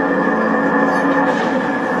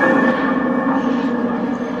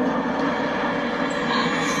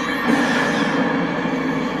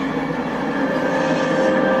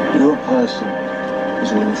 You're a person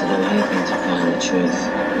who's willing to do anything to find the truth.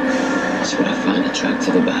 That's what I find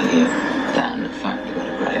attractive about you. That and the fact you've got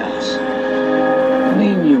a great ass. Me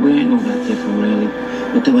and you, we ain't all that different, really.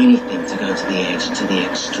 We'll do anything to go to the edge, to the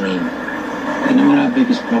extreme. You know what our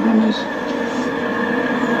biggest problem is?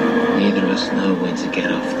 Neither of us know when to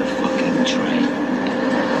get off the fucking train.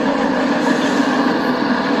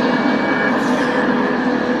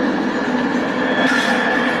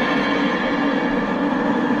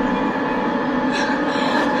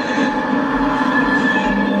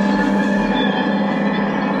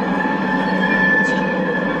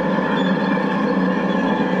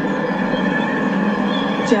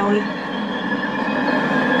 Joey.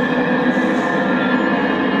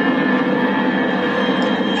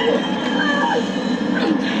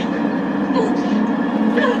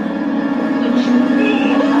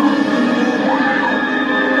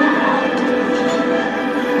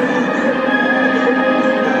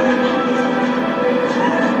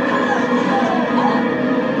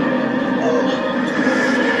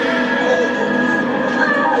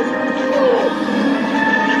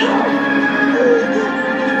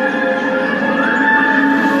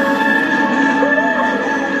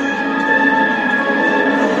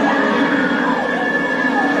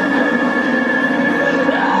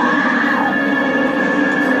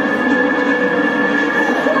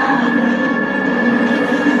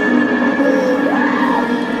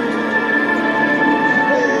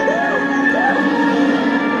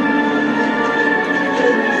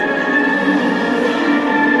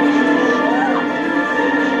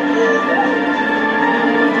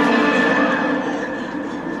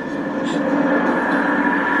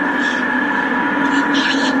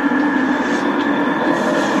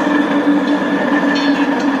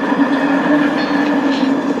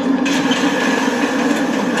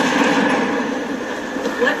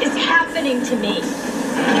 To me.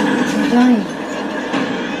 I'm dying.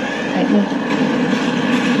 Right now.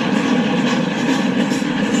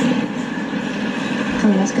 Come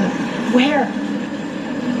on, let's go. Where?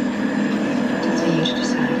 That's for you to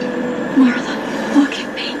decide. Marla, look at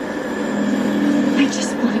me. I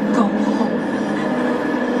just want to go home.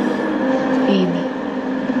 Amy.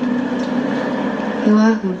 You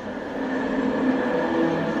are home.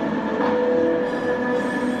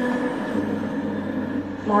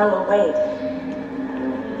 Marla, wait.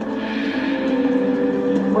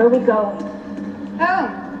 Where are we going?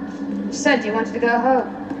 Home. You said you wanted to go home.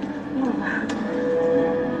 Marla.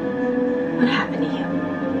 What happened to you?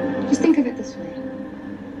 Just think of it this way.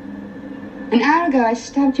 An hour ago, I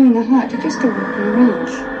stabbed you in the heart. You're just still walking around.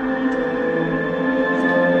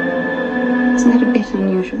 Isn't that a bit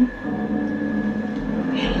unusual?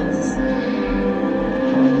 Yes.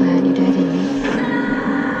 Why aren't you dead, Amy?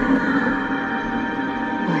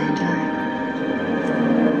 Why aren't I?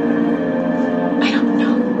 I don't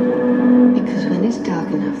know. Because when it's dark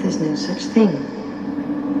enough, there's no such thing.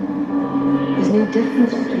 There's no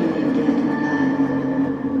difference between being dead and alive.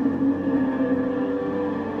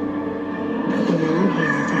 And now I'm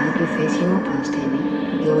here to help you face your past, Amy.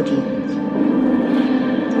 Your demons.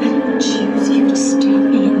 I didn't choose you to stab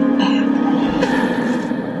me in the back.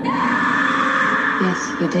 Yes,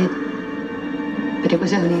 you did. But it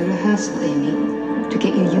was only a rehearsal, Amy, to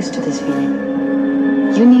get you used to this feeling.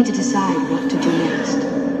 You need to decide what to do next.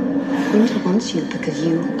 Winter wants you because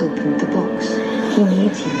you opened the box. He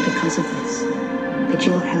needs you because of this. But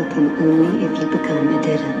you'll help him only if you become a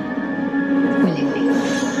deader. Willingly.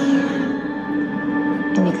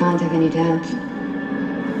 And you can't have any doubts.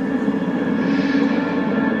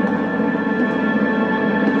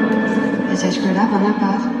 Guess I screwed up on that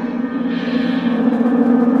part.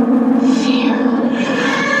 Fear.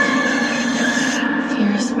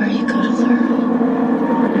 Fear is where you go to learn.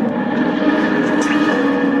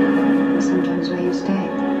 Sometimes where you stay.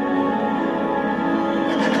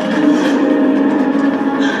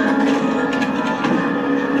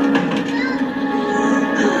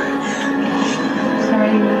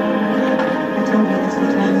 Sorry, I told you this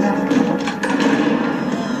would turn back.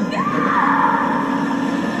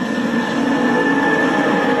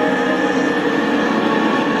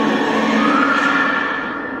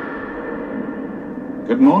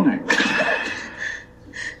 Good morning.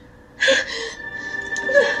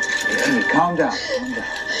 Amy, calm down. Calm down.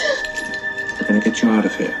 We're going to get you out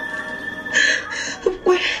of here.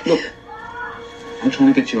 What? Look, I'm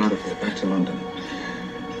trying to get you out of here, back to London.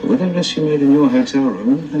 But with the mess you made in your hotel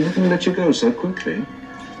room, they're not going to let you go so quickly.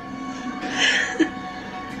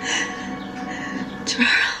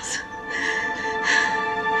 Charles.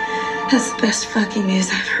 That's the best fucking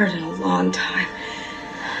news I've heard in a long time.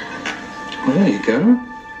 Well, there you go.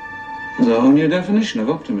 There's a whole new definition of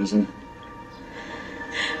optimism.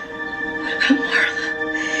 What about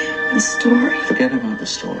Marla? The story? Forget about the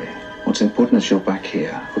story. What's important is you're back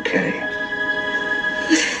here, okay?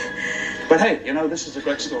 But hey, you know, this is a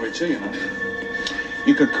great story too, you know.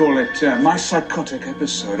 You could call it My Psychotic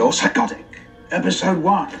Episode, or Psychotic Episode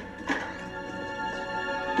 1.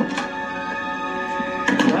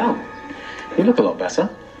 Well, you look a lot better.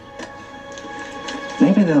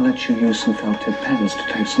 Maybe they'll let you use some felt tip pens to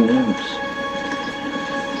take some notes.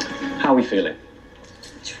 How are we feeling?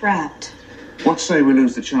 Trapped. What say we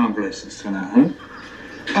lose the charm bracelets for now, huh?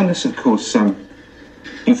 Unless, of course, you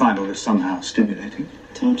find all this somehow stimulating.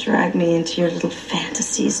 Don't drag me into your little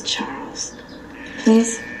fantasies, Charles.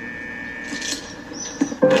 Please?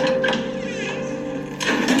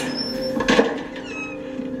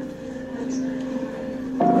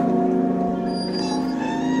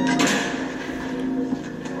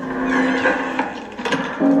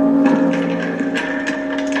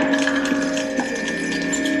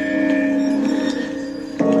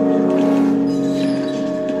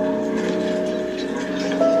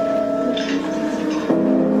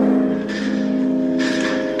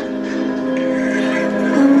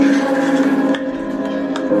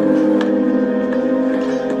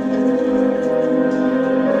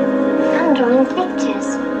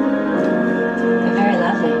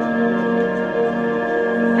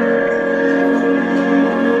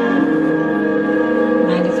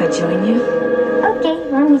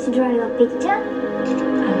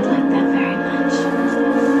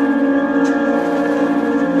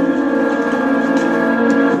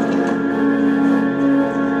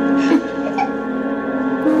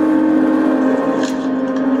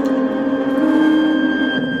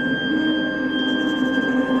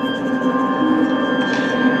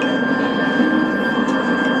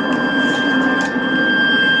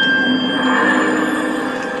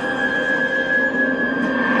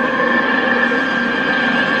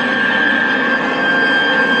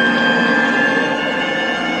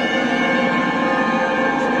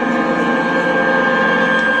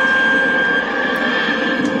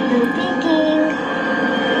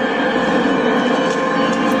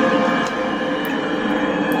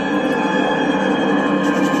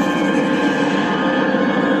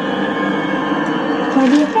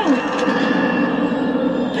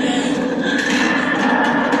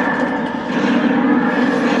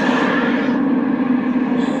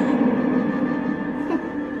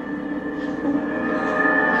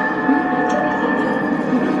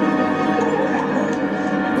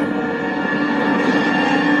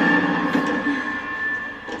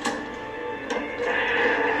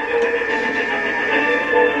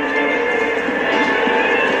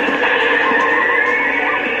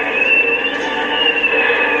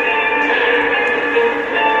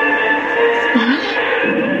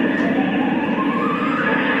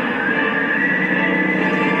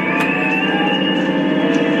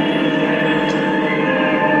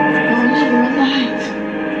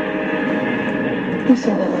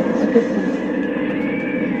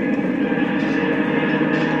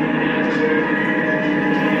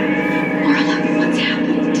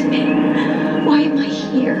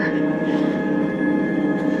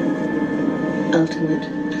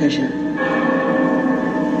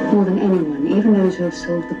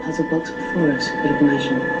 Solved the puzzle box before us could have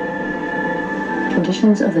imagined.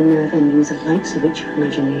 Conditions of the nerve endings the likes of which your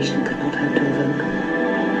imagination could not hope to evoke.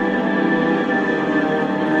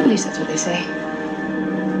 At least that's what they say.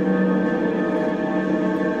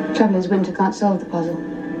 Trouble is, Winter can't solve the puzzle.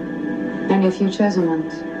 Only a few chosen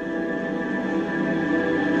ones.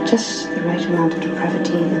 Just the right amount of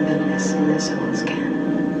depravity and loneliness in their souls can.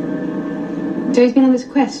 So he's been on this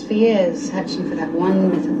quest for years, searching for that one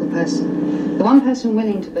mythical person. The one person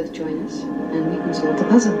willing to both join us, and we can solve the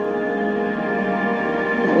puzzle.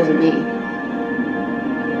 That wasn't me.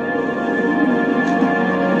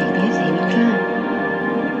 Maybe it's Amy Klein.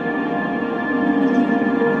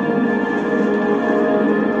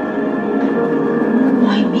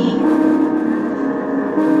 Why me?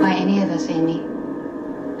 Why any of us, Amy?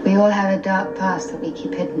 We all have a dark past that we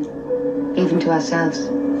keep hidden, even to ourselves.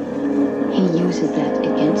 He uses that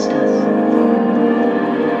against us.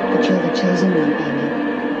 But you're the chosen one, Amy.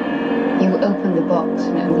 You opened the box,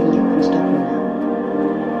 and only you can stop him now.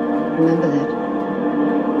 Remember that.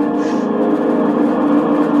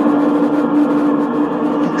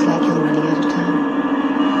 Looks like you're running out of time.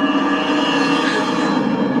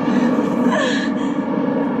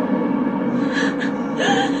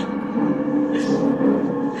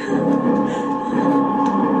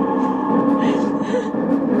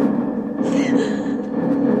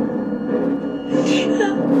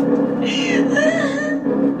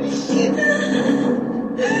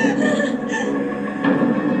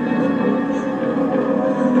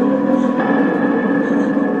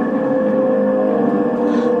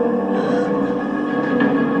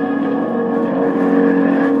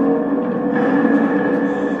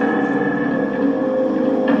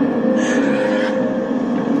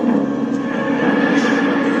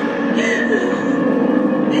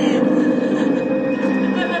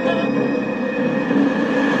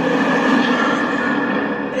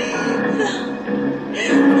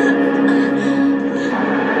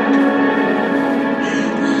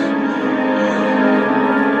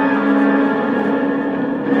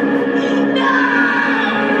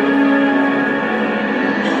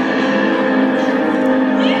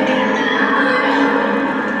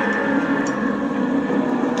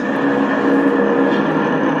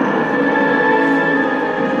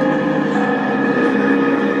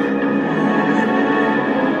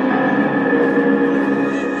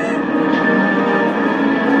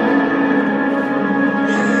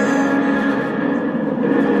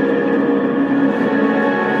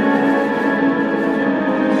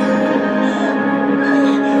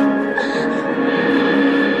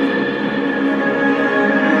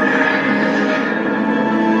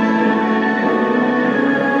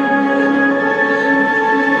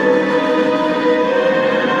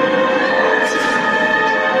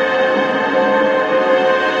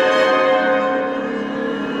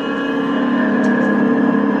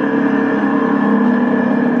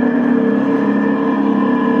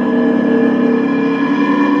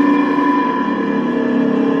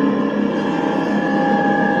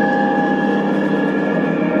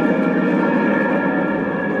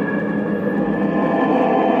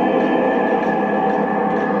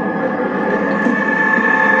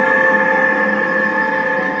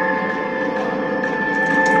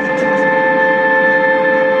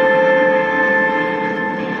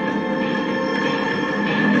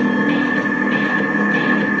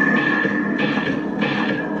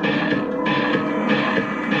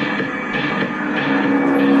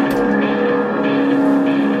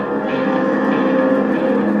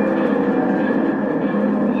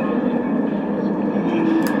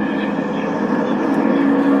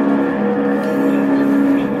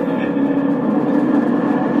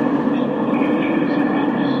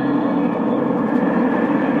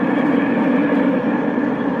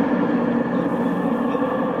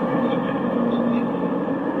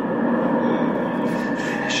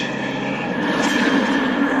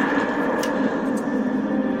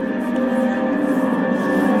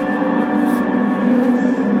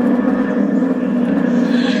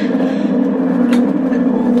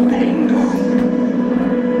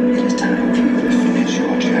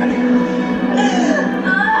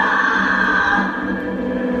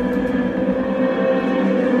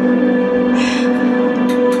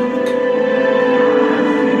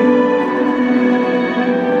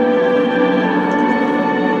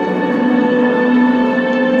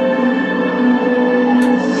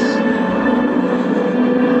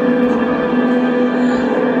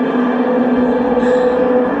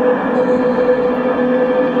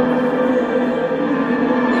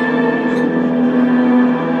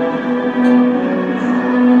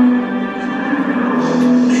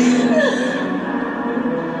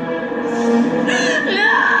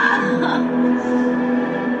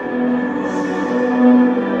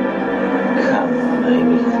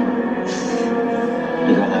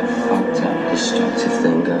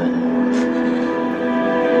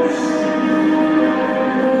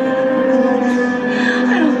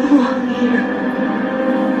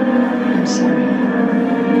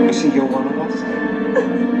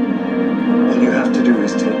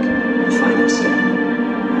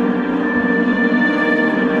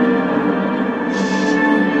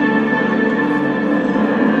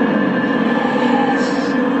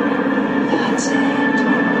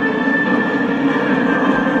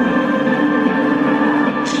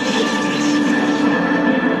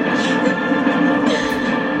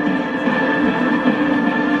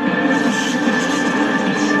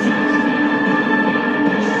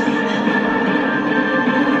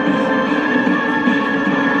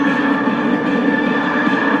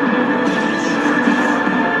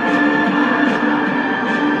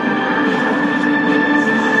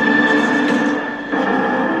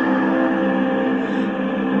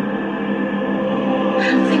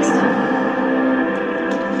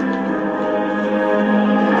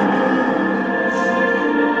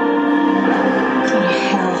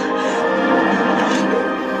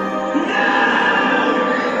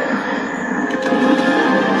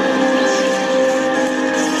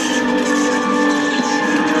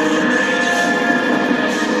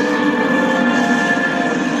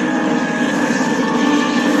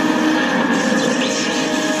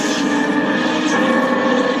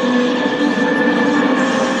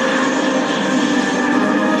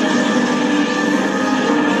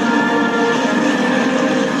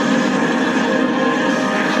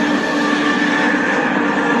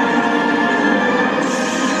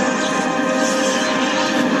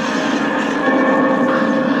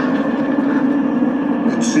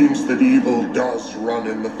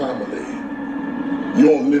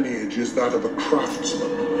 that of a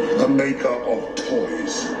craftsman, a maker of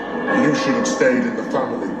toys. You should have stayed in the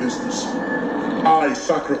family business. I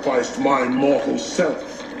sacrificed my mortal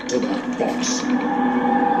self to that box.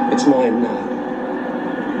 It's mine now.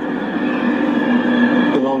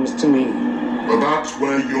 Belongs to me. But that's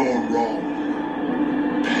where you're wrong.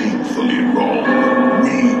 Painfully wrong.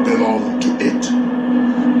 We belong to it.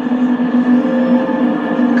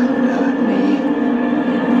 Can't hurt me.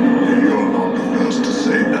 You're not the first to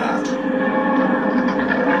say that.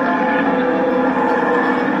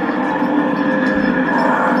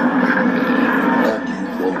 And you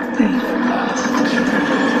won't be the last.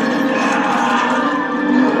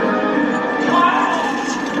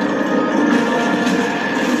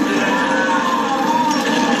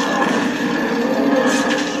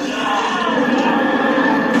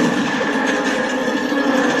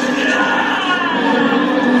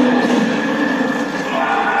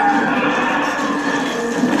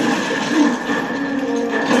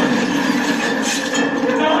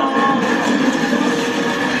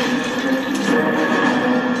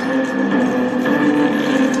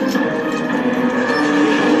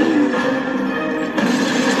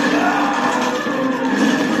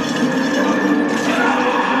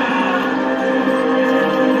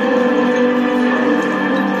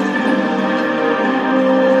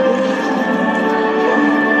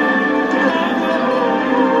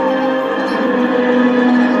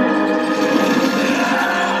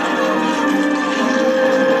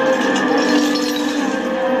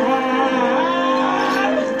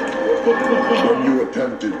 When you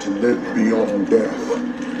attempted to live beyond death,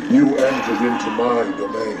 you entered into my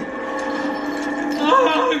domain.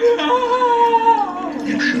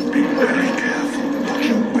 You should be very careful what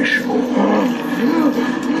you wish for.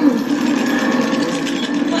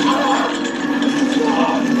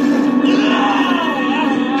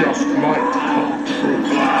 It just might come true.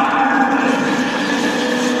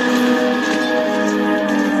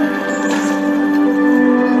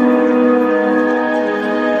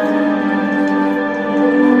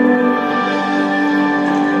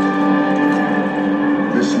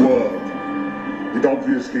 It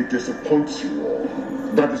obviously disappoints you all.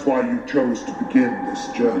 That is why you chose to begin this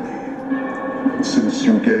journey. And since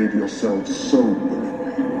you gave yourselves so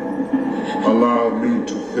willingly, allow me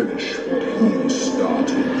to finish what he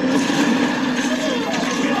started.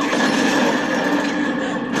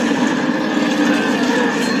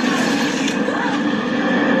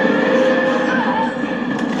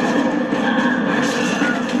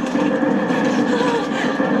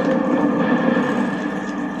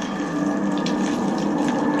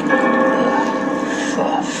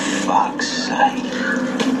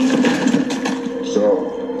 So,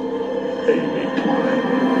 Amy Klein,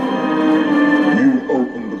 you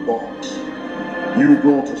opened the box. You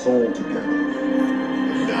brought us all together.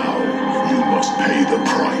 Now you must pay the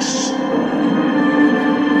price.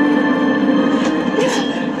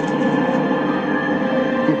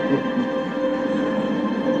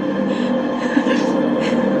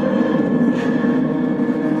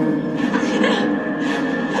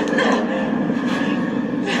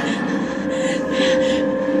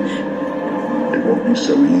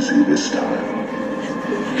 So easy this time.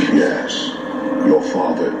 Yes, your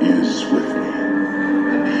father is with me,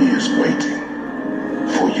 and he is waiting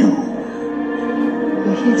for you.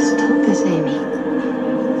 We're here to stop this, Amy.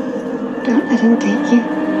 Don't let him take you.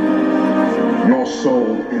 Your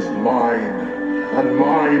soul is mine, and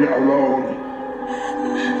mine alone.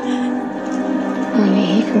 Only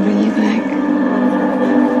he can bring you back.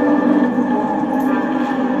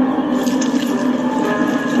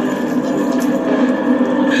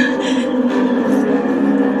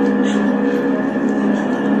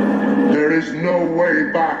 There is no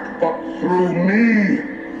way back but through me.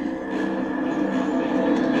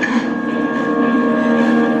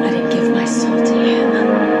 I didn't give my soul to him.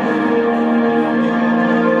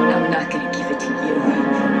 I'm not going to give it to you.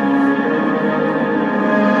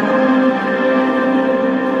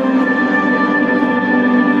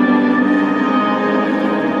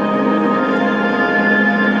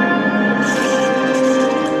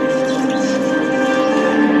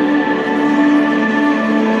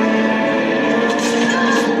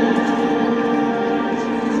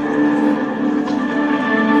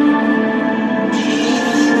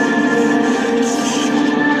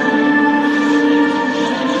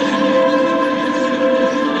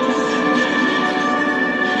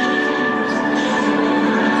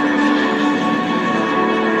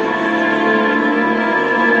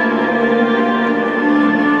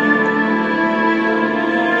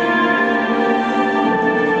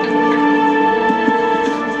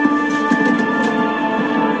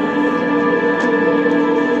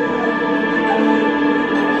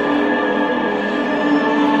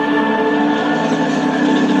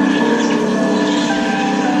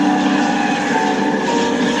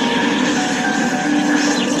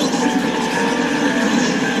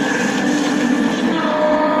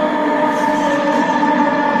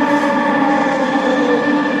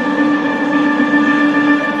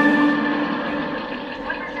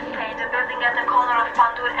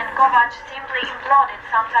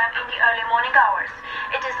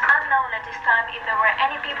 at this time if there were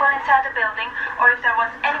any people inside the building or if there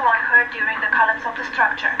was anyone hurt during the collapse of the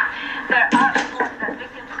structure. There are reports that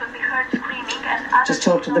victims could be heard screaming and others Just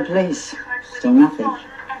talked to the police. Still nothing.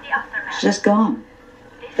 She's just gone.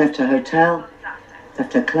 Left her hotel,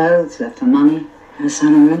 left her clothes, left her money. Never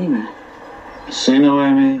seen her anywhere. See no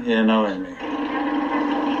Amy, hear no Amy.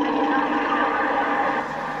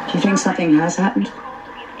 Do you think something has happened?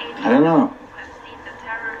 I don't know.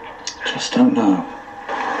 Just don't know.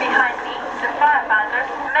 Behind me, the firefighters,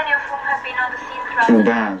 many of whom have been on the scene throughout Too the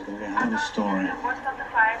bad, it's going to be a hell of a story. The worst of the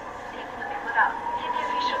fire seems to be put out. City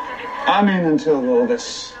officials have reported. I mean, until all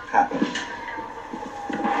this happened.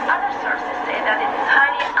 Other sources say that it is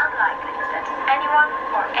highly unlikely that anyone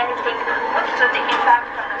or anything withstood the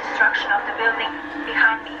impact from the destruction of the building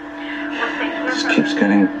behind me. We'll stay here This for keeps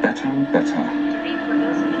getting better and better.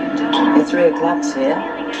 The 3 o'clock's here.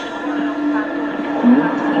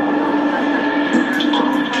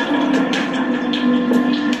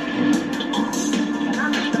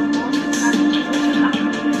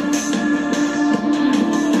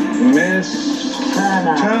 Miss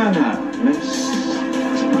Turner. Miss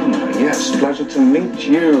Turner. Yes, pleasure to meet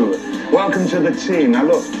you. Welcome to the team. Now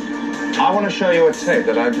look, I want to show you a tape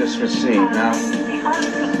that I've just received. Now,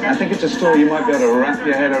 I think it's a story you might be able to wrap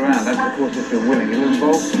your head around. That's of course if you're willing. It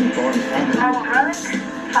involves some foreign This old relic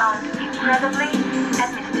found incredibly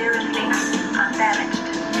and mysteriously undamaged.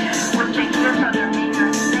 We'll stay here for the remainder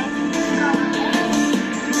of the day.